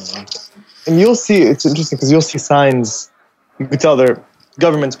 Still learning. Yeah. And you'll see, it's interesting because you'll see signs, you can tell their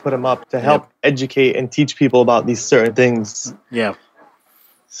governments put them up to help educate and teach people about these certain things. Yeah.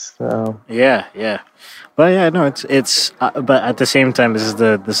 So. Yeah. But no, it's but at the same time, this is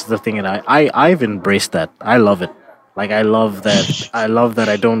the thing, and I've embraced that. I love it. Like I love that. I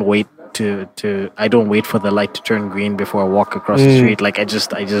don't wait I don't wait for the light to turn green before I walk across the street. Like I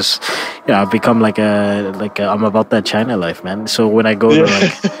just I've become like I'm about that China life, man. So when I go to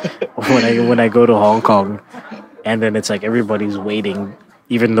when I go to Hong Kong, and then it's like everybody's waiting,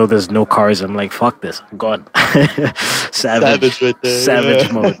 even though there's no cars, I'm like, fuck this, I'm gone. Savage right there.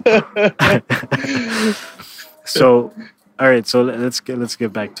 Savage mode. So, all right. So let's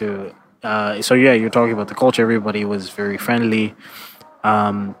get back to. You're talking about the culture. Everybody was very friendly.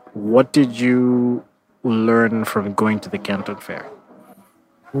 What did you learn from going to the Canton Fair?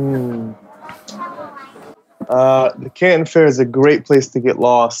 The Canton Fair is a great place to get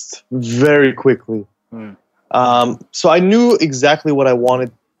lost very quickly. So I knew exactly what I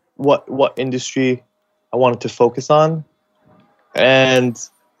wanted, what industry I wanted to focus on, and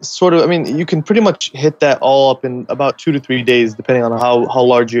sort of, I mean, you can pretty much hit that all up in about 2 to 3 days, depending on how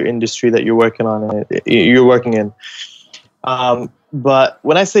large your industry that you're working in. But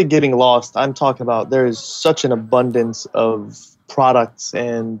when I say getting lost, I'm talking about there is such an abundance of products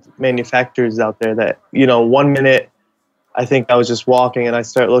and manufacturers out there that, 1 minute I think I was just walking and I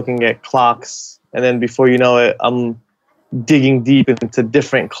start looking at clocks, and then before you know it, I'm digging deep into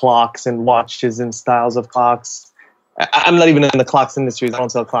different clocks and watches and styles of clocks. I'm not even in the clocks industry. I don't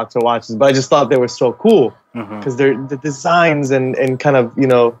sell clocks or watches, but I just thought they were so cool because they're the designs and kind of,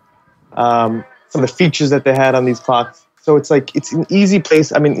 some of the features that they had on these clocks. So it's like, it's an easy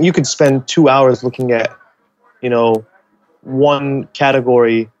place. I mean, you could spend 2 hours looking at, one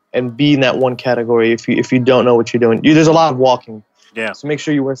category and be in that one category if you don't know what you're doing. There's a lot of walking. Yeah. So make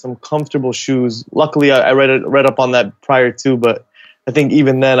sure you wear some comfortable shoes. Luckily, I read up on that prior too, but I think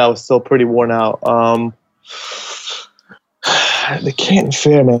even then I was still pretty worn out. The Canton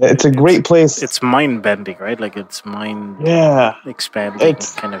Fair, man, it's a great place. It's mind bending, right? Like it's mind expanding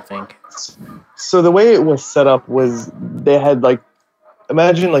kind of thing. So the way it was set up was they had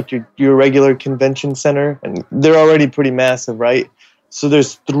imagine your regular convention center, and they're already pretty massive, right? So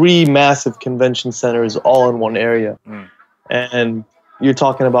there's 3 massive convention centers all in one area. And you're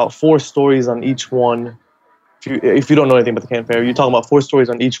talking about 4 stories on each one. If you don't know anything about the Canton Fair, you're talking about 4 stories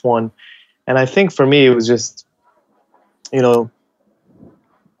on each one. And I think for me, it was just,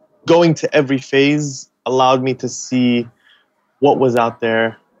 going to every phase allowed me to see what was out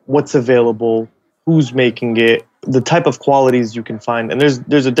there, what's available, who's making it, the type of qualities you can find. And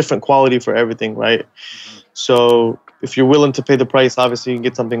there's a different quality for everything, right? So if you're willing to pay the price, obviously you can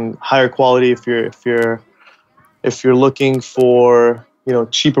get something higher quality. If you're looking for,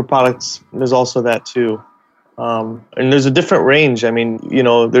 cheaper products, there's also that too. And there's a different range. I mean,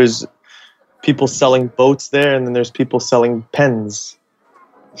 there's people selling boats there, and then there's people selling pens.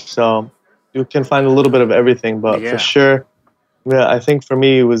 So you can find a little bit of everything, but for sure, I think for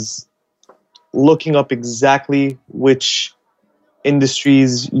me it was looking up exactly which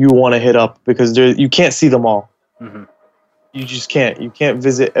industries you want to hit up, because you can't see them all. Mm-hmm. You just can't. You can't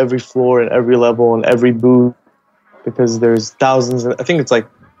visit every floor and every level and every booth, because there's thousands. I think it's like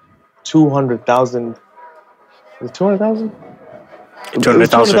 200,000. Is it 200,000?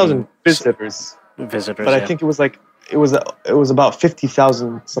 200,000 visitors. But I think it was about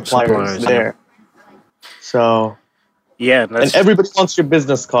 50,000 suppliers there. Yeah. So and everybody wants your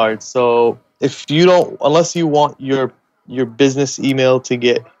business card. So if you don't, unless you want your business email to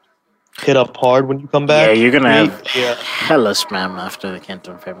get hit up hard when you come back, you're gonna have hella spam after the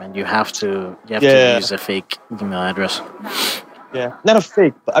Canton Fair, man. You have to use a fake email address. Yeah, not a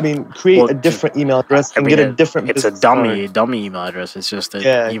fake, but I mean, create a different email address and get a different. It's a dummy email address. It's just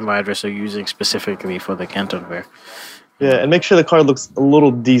an email address you're using specifically for the Canton Fair. Yeah, and make sure the card looks a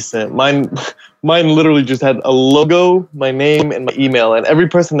little decent. Mine literally just had a logo, my name, and my email, and every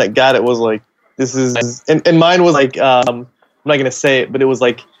person that got it was like, "This is," and mine was like, I'm not gonna say it, but it was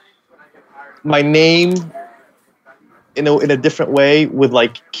like my name in a different way with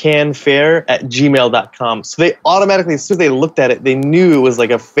like canfair@gmail.com. So they automatically, as soon as they looked at it, they knew it was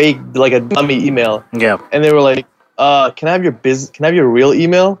like a fake, like a dummy email. Yeah. And they were like, can I have your real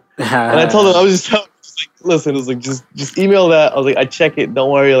email? And I told them, I was just like, listen, it was like, just email that. I was like, I check it.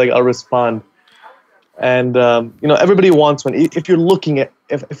 Don't worry. Like, I'll respond. And, everybody wants one. If you're looking at,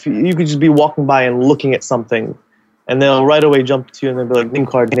 if you could just be walking by and looking at something, and they'll right away jump to you and they'll be like, name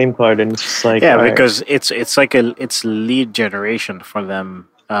card, and it's just like, because it's like it's lead generation for them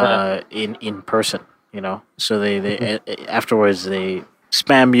in person, So they afterwards they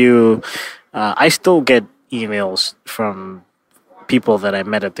spam you. I still get emails from people that I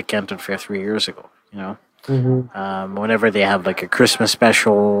met at the Canton Fair 3 years ago, whenever they have like a Christmas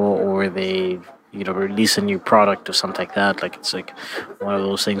special or they release a new product or something like that. Like it's like one of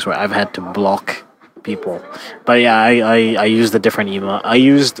those things where I've had to block people. But I used a different email. I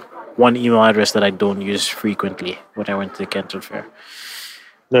used one email address that I don't use frequently when I went to the Canton Fair.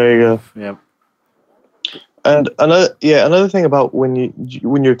 There you go. Yeah. And another thing about when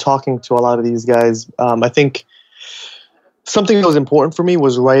you're talking to a lot of these guys, I think something that was important for me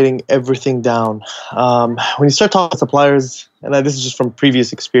was writing everything down. When you start talking to suppliers, and this is just from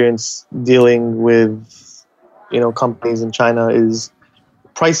previous experience dealing with companies in China, is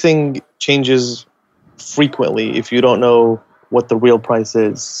pricing changes frequently if you don't know what the real price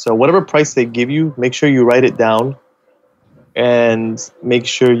is. So whatever price they give you, make sure you write it down and make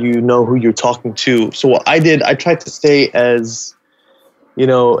sure you know who you're talking to. So what I did, I tried to stay as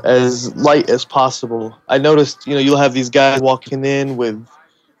light as possible. I noticed, you'll have these guys walking in with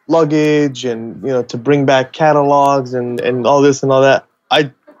luggage and, to bring back catalogs and all this and all that. I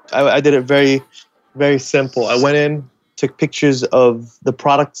did it very, very simple. I went in, took pictures of the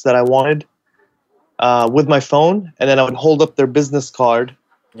products that I wanted, with my phone, and then I would hold up their business card,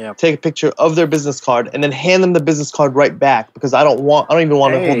 take a picture of their business card, and then hand them the business card right back, because I don't even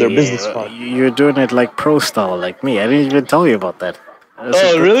want to hold their business card. You're doing it like pro style, like me. I didn't even tell you about that.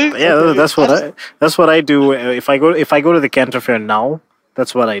 Really? Yeah, okay. That's what I do. If I go to the Canton Fair now,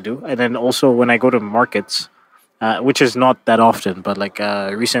 that's what I do. And then also when I go to markets, which is not that often, but like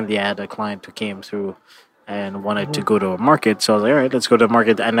recently I had a client who came through and wanted to go to a market. So I was like, all right, let's go to a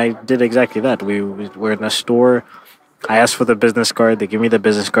market. And I did exactly that. We were in a store. I asked for the business card. They give me the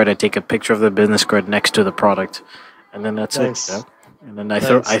business card. I take a picture of the business card next to the product. And then that's it. Yeah? And then I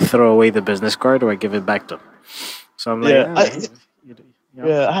throw away the business card or I give it back to them. So I'm like,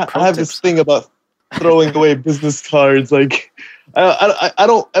 I have this thing about throwing away business cards. Like, I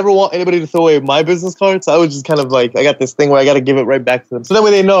don't ever want anybody to throw away my business card. So I was just kind of like, I got this thing where I got to give it right back to them. So that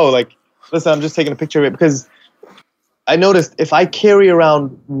way they know, like, listen, I'm just taking a picture of it. Because I noticed if I carry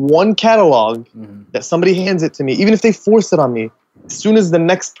around one catalog that somebody hands it to me, even if they force it on me, as soon as the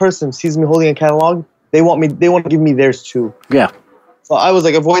next person sees me holding a catalog, they want to give me theirs too. Yeah. So I was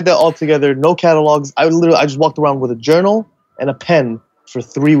like, avoid that altogether. No catalogs. I just walked around with a journal and a pen for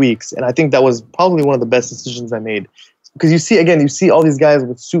 3 weeks. And I think that was probably one of the best decisions I made. because you see all these guys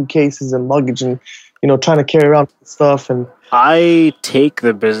with suitcases and luggage and trying to carry around stuff. And I take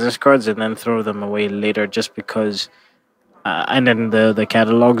the business cards and then throw them away later, just because, and then the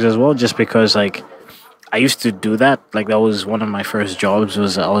catalogs as well, just because like I used to do that. Like that was one of my first jobs.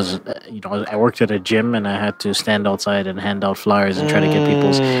 I worked at a gym and I had to stand outside and hand out flyers and try to get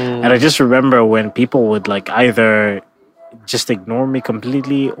people's. And I just remember when people would like either just ignore me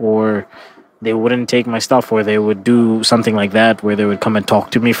completely, or they wouldn't take my stuff, or they would do something like that where they would come and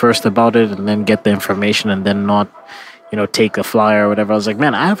talk to me first about it and then get the information and then not, take the flyer or whatever. I was like,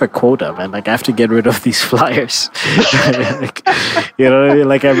 man, I have a quota, man. Like I have to get rid of these flyers. Like, you know what I mean?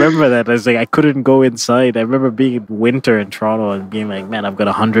 Like I remember that. I was like, I couldn't go inside. I remember being in winter in Toronto and being like, man, I've got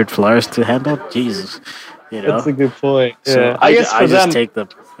 100 flyers to hand out. Jesus. That's a good point. Yeah. So I just take them.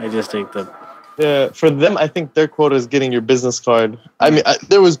 I just take them. Yeah, for them, I think their quota is getting your business card. I mean,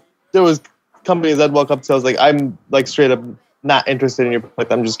 there was companies I'd walk up to. I was like, I'm like straight up not interested in your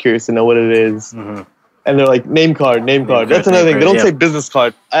product. I'm just curious to know what it is. Mm-hmm. And they're like, name card. That's another thing. They don't say business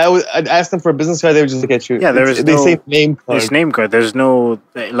card. I'd ask them for a business card. They would just look at you. Yeah, they say name card. There's name card. There's no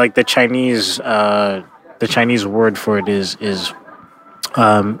like the Chinese word for it is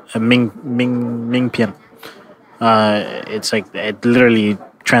Ming Pian. It's like it literally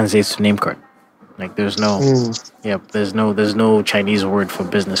translates to name card. Like there's no there's no Chinese word for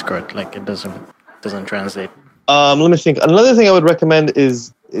business card. Like it doesn't translate. Let me think. Another thing I would recommend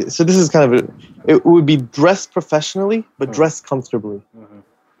is, so this is kind of it would be dress professionally, but dress comfortably.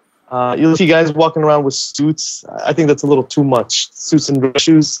 Mm-hmm. You'll see guys walking around with suits. I think that's a little too much. Suits and dress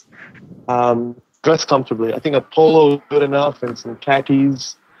shoes. Dress comfortably. I think a polo is good enough, and some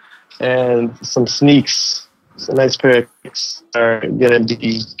khakis and some sneaks. It's a nice pair of kicks are going to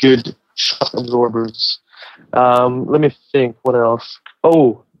be good shock absorbers. Let me think. What else?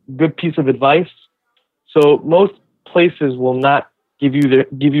 Oh, good piece of advice. So most places will not give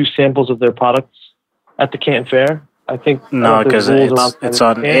you samples of their products at the Canton Fair. I think no, because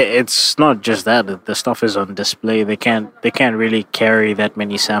it's not just that. The stuff is on display. They can't really carry that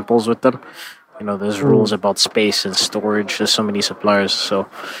many samples with them. There's rules about space and storage. There's so many suppliers. So,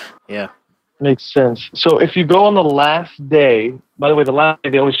 yeah. Makes sense. So if you go on the last day, by the way, the last day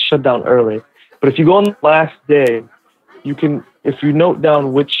they always shut down early. But if you go on the last day, you can, if you note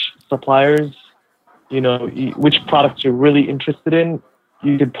down which suppliers, which products you're really interested in,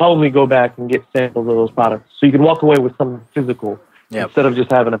 you could probably go back and get samples of those products. So you can walk away with something physical instead of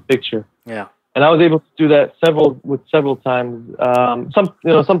just having a picture. Yeah. And I was able to do that several times.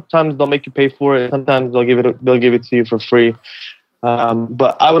 Sometimes they'll make you pay for it. Sometimes they'll give it to you for free.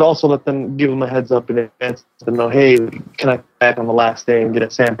 But I would also give them a heads up in advance to know, hey, can I come back on the last day and get a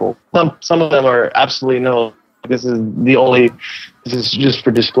sample? Some of them are absolutely no. This is just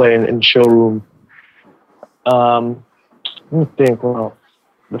for display and showroom. Let me think. Well,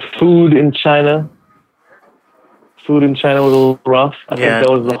 the food in China was a little rough. I think that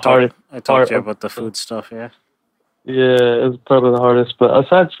was the hardest. I talked to you about the food stuff. Yeah. Yeah, it was probably the hardest. But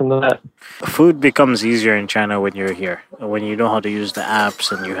aside from that, food becomes easier in China when you're here. When you know how to use the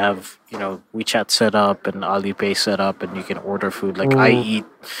apps and you have, WeChat set up and Alipay set up, and you can order food. Like I eat,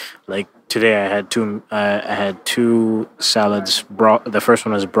 like today I had two salads. The first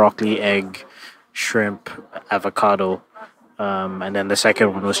one was broccoli, egg, shrimp, avocado, and then the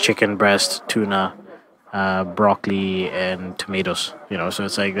second one was chicken breast, tuna, broccoli and tomatoes. So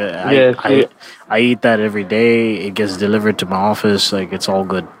it's like I eat that every day. It gets delivered to my office. Like it's all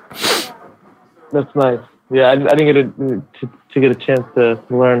good. That's nice. Yeah, I didn't get a chance to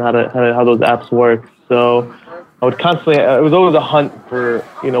learn how those apps work. So I would constantly. It was always a hunt for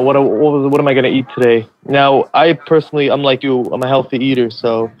what am I going to eat today. Now I personally, I'm like you. I'm a healthy eater.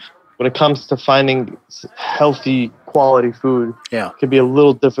 So when it comes to finding healthy quality food, it can be a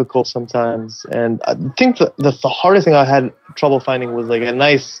little difficult sometimes. And I think the hardest thing I had trouble finding was like a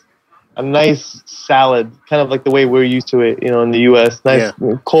nice salad, kind of like the way we're used to it, in the U.S. Nice,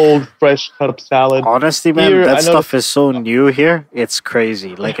 cold, fresh cut up salad. Honestly, man, here, that stuff is so new here. It's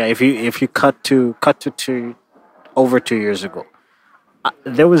crazy. Like if you cut to over 2 years ago,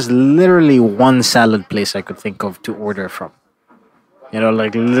 there was literally one salad place I could think of to order from. And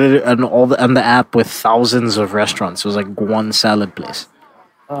the app with thousands of restaurants. It was like one salad place.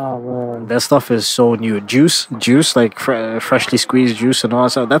 Oh man, that stuff is so new. Juice, like freshly squeezed juice and all that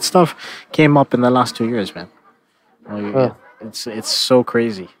stuff. That stuff came up in the last 2 years, man. It's so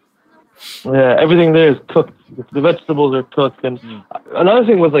crazy. Yeah, everything there is cooked. The vegetables are cooked, and another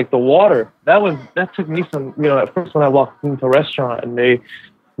thing was like the water. That took me some. At first when I walked into a restaurant and they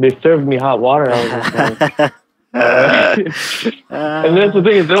served me hot water, I was just like. And that's the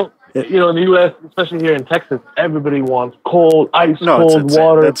thing is you know, in the U.S., especially here in Texas, everybody wants cold, ice No, cold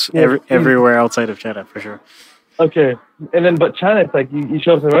water. that's everywhere outside of China for sure. Okay, and then but China, it's like you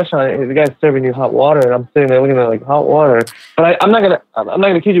show up to the restaurant, and the guy's serving you hot water, and I'm sitting there looking at like hot water. But I'm not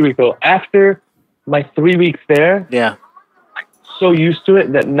gonna kid you, Rico. After my 3 weeks there, Yeah. so used to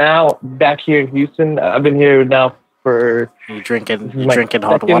it that now back here in Houston, I've been here now for You drinking my hot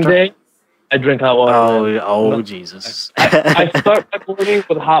second water? day. I drink hot water. man. Oh, Jesus. I start my morning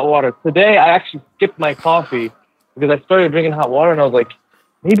with hot water. Today, I actually skipped my coffee because I started drinking hot water, and I was like,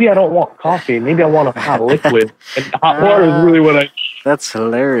 maybe I don't want coffee. Maybe I want a hot liquid. And hot water is really what I. That's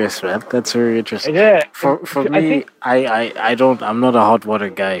hilarious, man. That's very interesting. Yeah. For I me, think- I'm not a hot water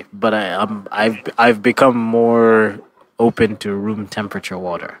guy, but I've become more open to room temperature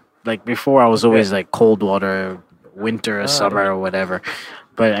water. Like before, I was always like cold water, winter or summer or whatever.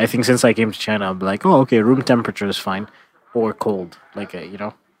 But I think since I came to China, I'm like, oh, okay, room temperature is fine, or cold, like you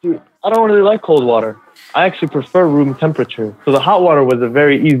know. Dude, I don't really like cold water. I actually prefer room temperature. So the hot water was a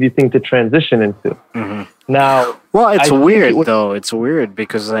very easy thing to transition into. Mm-hmm. Now, Well, it's I think weird it was- though. It's weird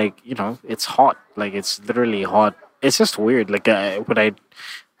because like you know, it's hot. Like it's literally hot. It's just weird. Like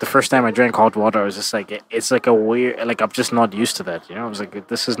the first time I drank hot water, I was just like, it's like a weird. Like I'm just not used to that. You know, I was like,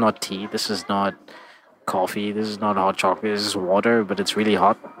 this is not tea. This is not coffee. This is not hot chocolate. This is water, but it's really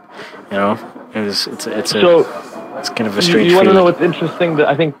hot. You know, it's kind of a strange. You want to know feeling. what's interesting? That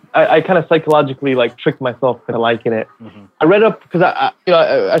I think I kind of psychologically like tricked myself into liking it. Mm-hmm. I read up because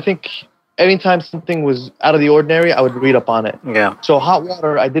I think anytime something was out of the ordinary, I would read up on it. Yeah. So hot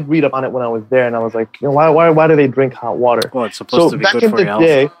water, I did read up on it when I was there, and I was like, you know, why do they drink hot water? Well, it's supposed to be back good in for the your health.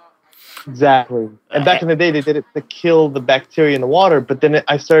 day, exactly. And back in the day, they did it to kill the bacteria in the water. But then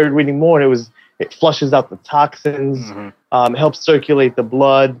I started reading more, and it flushes out the toxins, Mm-hmm. helps circulate the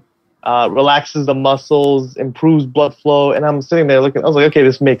blood, relaxes the muscles, improves blood flow. And I'm sitting there looking. I was like, okay,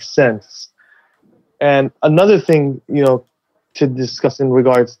 this makes sense. And another thing, you know, to discuss in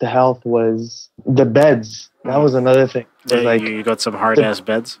regards to health was the beds. That was another thing. It was like You got some hard ass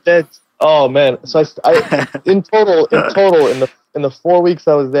beds. beds. Oh man! So I in total in the 4 weeks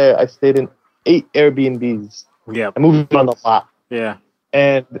I was there, I stayed in 8 Airbnbs. Yeah. I moved around a lot, Yeah.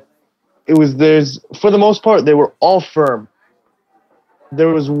 and there's for the most part they were all firm. There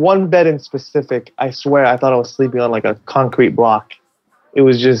was one bed in specific. I swear I thought I was sleeping on like a concrete block. It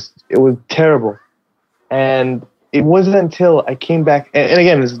was terrible, and it wasn't until I came back, and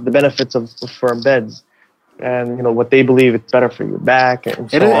again, this is the benefits of firm beds, and you know what they believe it's better for your back and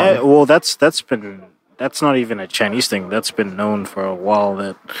so on. Well, that's not even a Chinese thing. That's been known for a while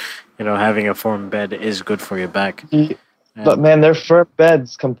that you know having a firm bed is good for your back. But man, their firm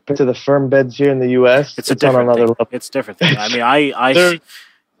beds compared to the firm beds here in the U.S. It's a on different another thing. level. It's a different thing. I mean,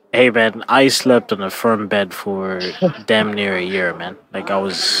 hey man, I slept on a firm bed for damn near a year, man. Like it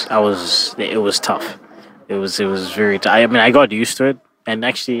was tough. It was very. I mean, I got used to it, and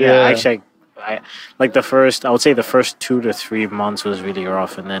actually, I like I would say the first 2 to 3 months was really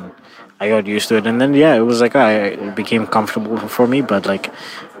rough, and then I got used to it, and then it was like it became comfortable for me. But like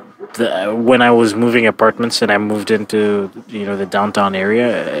when I was moving apartments and I moved into the downtown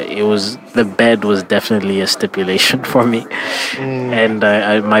area, the bed was definitely a stipulation for me, and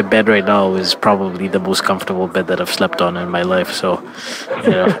my bed right now is probably the most comfortable bed that I've slept on in my life. So, you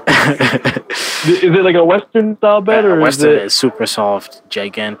know. Is it like a Western style bed or Western is it? is super soft,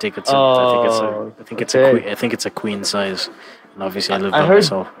 gigantic. I think it's a queen size, and obviously I live by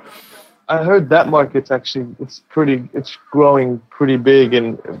myself. I heard that market's actually it's growing pretty big,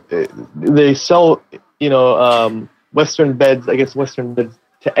 and they sell Western beds. I guess Western beds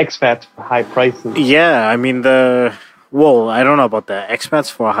to expats for high prices. Yeah, I mean I don't know about the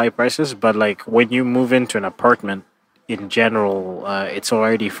expats for high prices, but like when you move into an apartment, in general, it's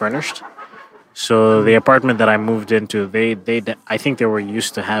already furnished. So the apartment that I moved into, I think they were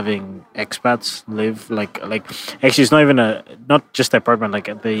used to having expats live like actually it's not even not just the apartment, like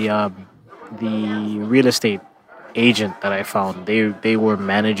the real estate agent that I found, they were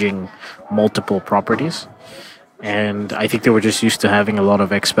managing multiple properties, and I think they were just used to having a lot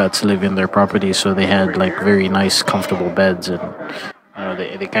of expats live in their properties, so they had like very nice comfortable beds, and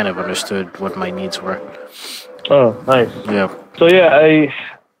they kind of understood what my needs were. Oh, nice. Yeah. So I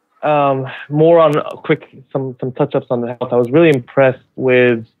more on some touch-ups on the health. I was really impressed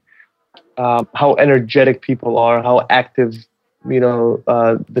with how energetic people are, how active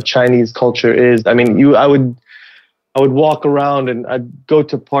the Chinese culture is. I mean, I would walk around and I'd go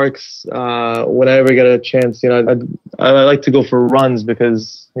to parks whenever I get a chance. I like to go for runs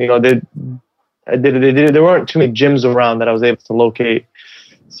because there weren't too many gyms around that I was able to locate.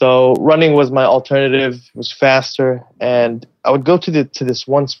 So running was my alternative. It was faster, and I would go to this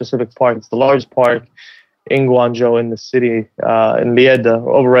one specific park. It's the largest park in Guangzhou, in the city, in Lieda,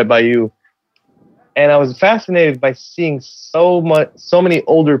 over right by you. And I was fascinated by seeing so many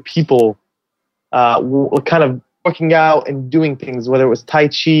older people kind of working out and doing things, whether it was Tai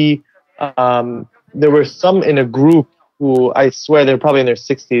Chi. There were some in a group who I swear they're probably in their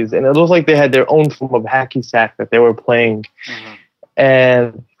 60s, and it looked like they had their own form of hacky sack that they were playing. Mm-hmm.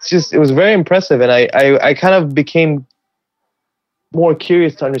 And it was very impressive. And I kind of became more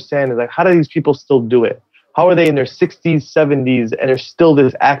curious to understand, like, how do these people still do it? How are they in their 60s, 70s, and they're still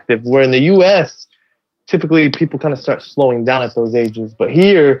this active? Where in the U.S., typically people kind of start slowing down at those ages. But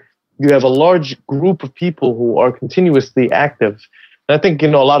here, you have a large group of people who are continuously active. And I think, a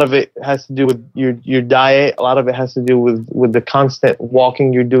lot of it has to do with your diet. A lot of it has to do with the constant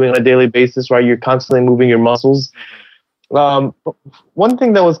walking you're doing on a daily basis, right? You're constantly moving your muscles. One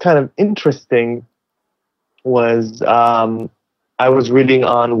thing that was kind of interesting was I was reading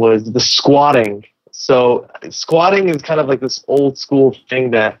on was the squatting. So squatting is kind of like this old school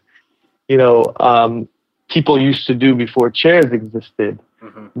thing that, people used to do before chairs existed.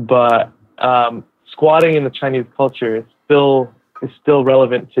 Mm-hmm. But squatting in the Chinese culture is still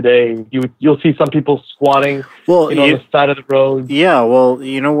relevant today. You'll see some people squatting on the side of the road. Yeah, well,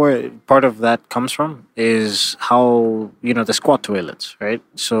 where part of that comes from is how, the squat toilets, right?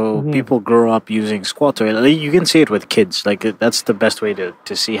 So mm-hmm. people grow up using squat toilets. You can see it with kids. Like, that's the best way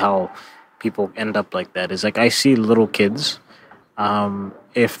to see how people end up like that. Is like, I see little kids,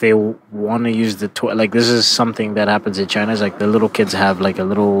 if they want to use the toilet, like, this is something that happens in China. Is like the little kids have like a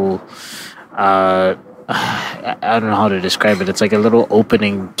little, I don't know how to describe it. It's like a little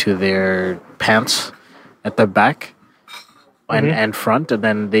opening to their pants at the back and front, and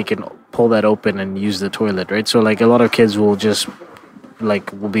then they can pull that open and use the toilet, right? So like a lot of kids will just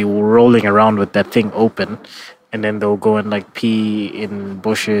will be rolling around with that thing open, and then they'll go and like pee in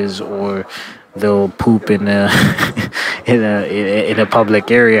bushes, or they'll poop in a in a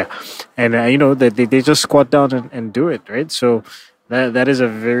public area, and they just squat down and do it, right? So that is a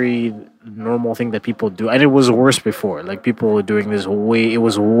very normal thing that people do, and it was worse before. Like, people were doing this it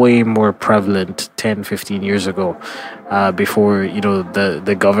was way more prevalent 10-15 years ago, before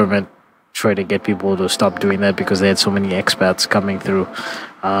the government tried to get people to stop doing that because they had so many expats coming through.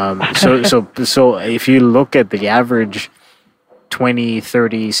 So if you look at the average 20,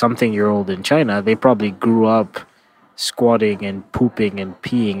 30 something year old in China, they probably grew up squatting and pooping and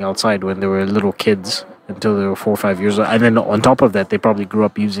peeing outside when they were little kids until they were 4 or 5 years old. And then on top of that, they probably grew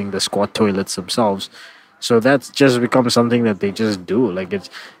up using the squat toilets themselves. So that's just become something that they just do. Like, it's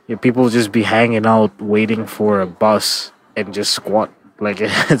people just be hanging out waiting for a bus and just squat. Like,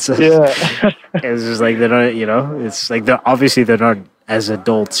 it's just like they're not, it's like they're not as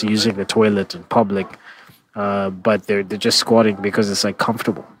adults using the toilet in public, but they're just squatting because it's like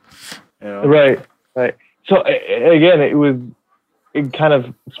comfortable. Right. So again, it kind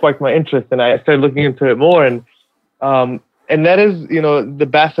of sparked my interest, and I started looking into it more, and that is, the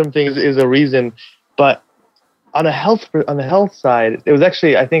bathroom thing is a reason, but on the health side, it was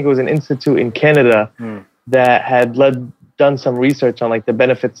actually, I think it was an institute in Canada that had done some research on like the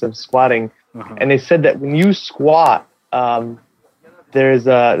benefits of squatting, and they said that when you squat, there's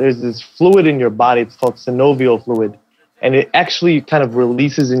this fluid in your body. It's called synovial fluid, and it actually kind of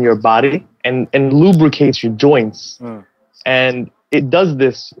releases in your body and lubricates your joints. And it does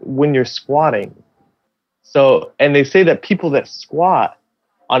this when you're squatting. So, and they say that people that squat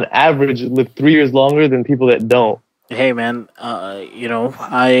on average live 3 years longer than people that don't. Hey man,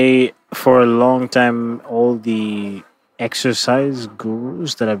 I for a long time, all the exercise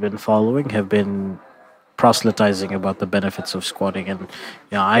gurus that I've been following have been proselytizing about the benefits of squatting, and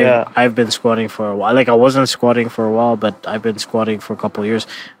I've been squatting for a while. Like, I wasn't squatting for a while, but I've been squatting for a couple of years.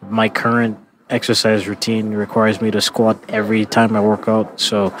 My current exercise routine requires me to squat every time I work out.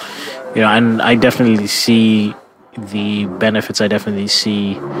 So, and I definitely see the benefits. I definitely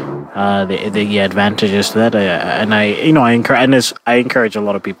see the advantages to that. I encourage a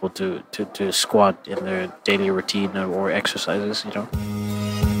lot of people to squat in their daily routine or exercises.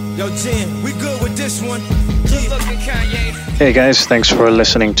 Yo, Jen, we good with this one. Hey guys, thanks for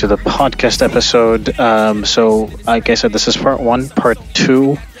listening to the podcast episode. So like I said, this is part one. Part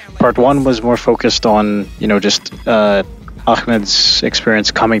two. Part one was more focused on, just Ahmed's experience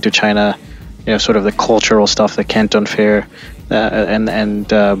coming to China, sort of the cultural stuff, the Canton Fair, and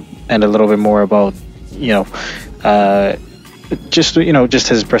a little bit more about, just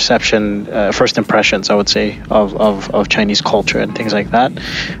his perception, first impressions, I would say, of Chinese culture and things like that.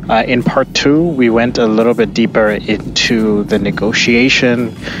 In part 2, we went a little bit deeper into the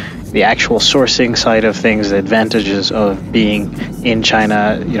negotiation, the actual sourcing side of things, the advantages of being in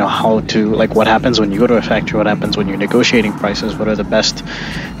China, how to, like, what happens when you go to a factory, what happens when you're negotiating prices, what are the best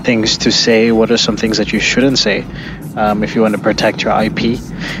things to say, what are some things that you shouldn't say if you want to protect your IP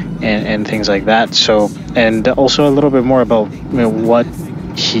and things like that. So, and also a little bit more about what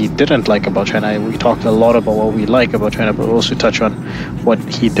he didn't like about China. We talked a lot about what we like about China, but we'll also touch on what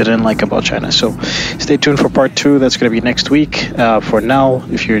he didn't like about China. So stay tuned for part 2. That's going to be next week. For now,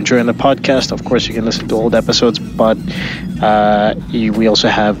 if you're enjoying the podcast, of course, you can listen to old episodes, but we also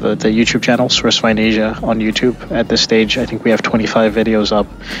have the YouTube channel, SourceFind Asia, on YouTube. At this stage, I think we have 25 videos up,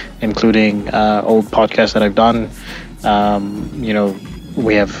 including old podcasts that I've done.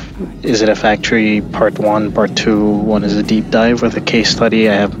 We have Is It a Factory Part 1, Part 2. One is a deep dive with a case study.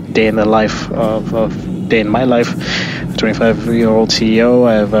 I have Day in my life, 25-year-old CEO.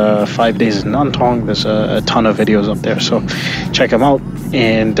 I have 5 days in Nantong. There's a ton of videos up there, so check them out.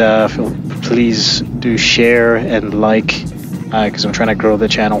 And please do share and like, because I'm trying to grow the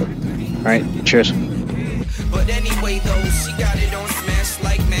channel. All right, cheers. But anyway, though, she got it on smash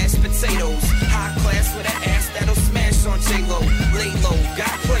like mashed potatoes. High class with an ass that'll smash on J-Lo. Lay low,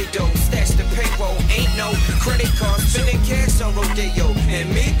 got Play-Doh, stash the payroll. Ain't no credit card, spending cash on Rodeo.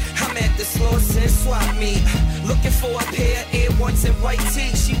 And me, I'm at the store since swap meet. Looking for a pair of Air Ones and white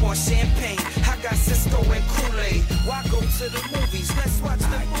tee. She wants champagne, I got Cisco and Kool-Aid. Why go to the movies?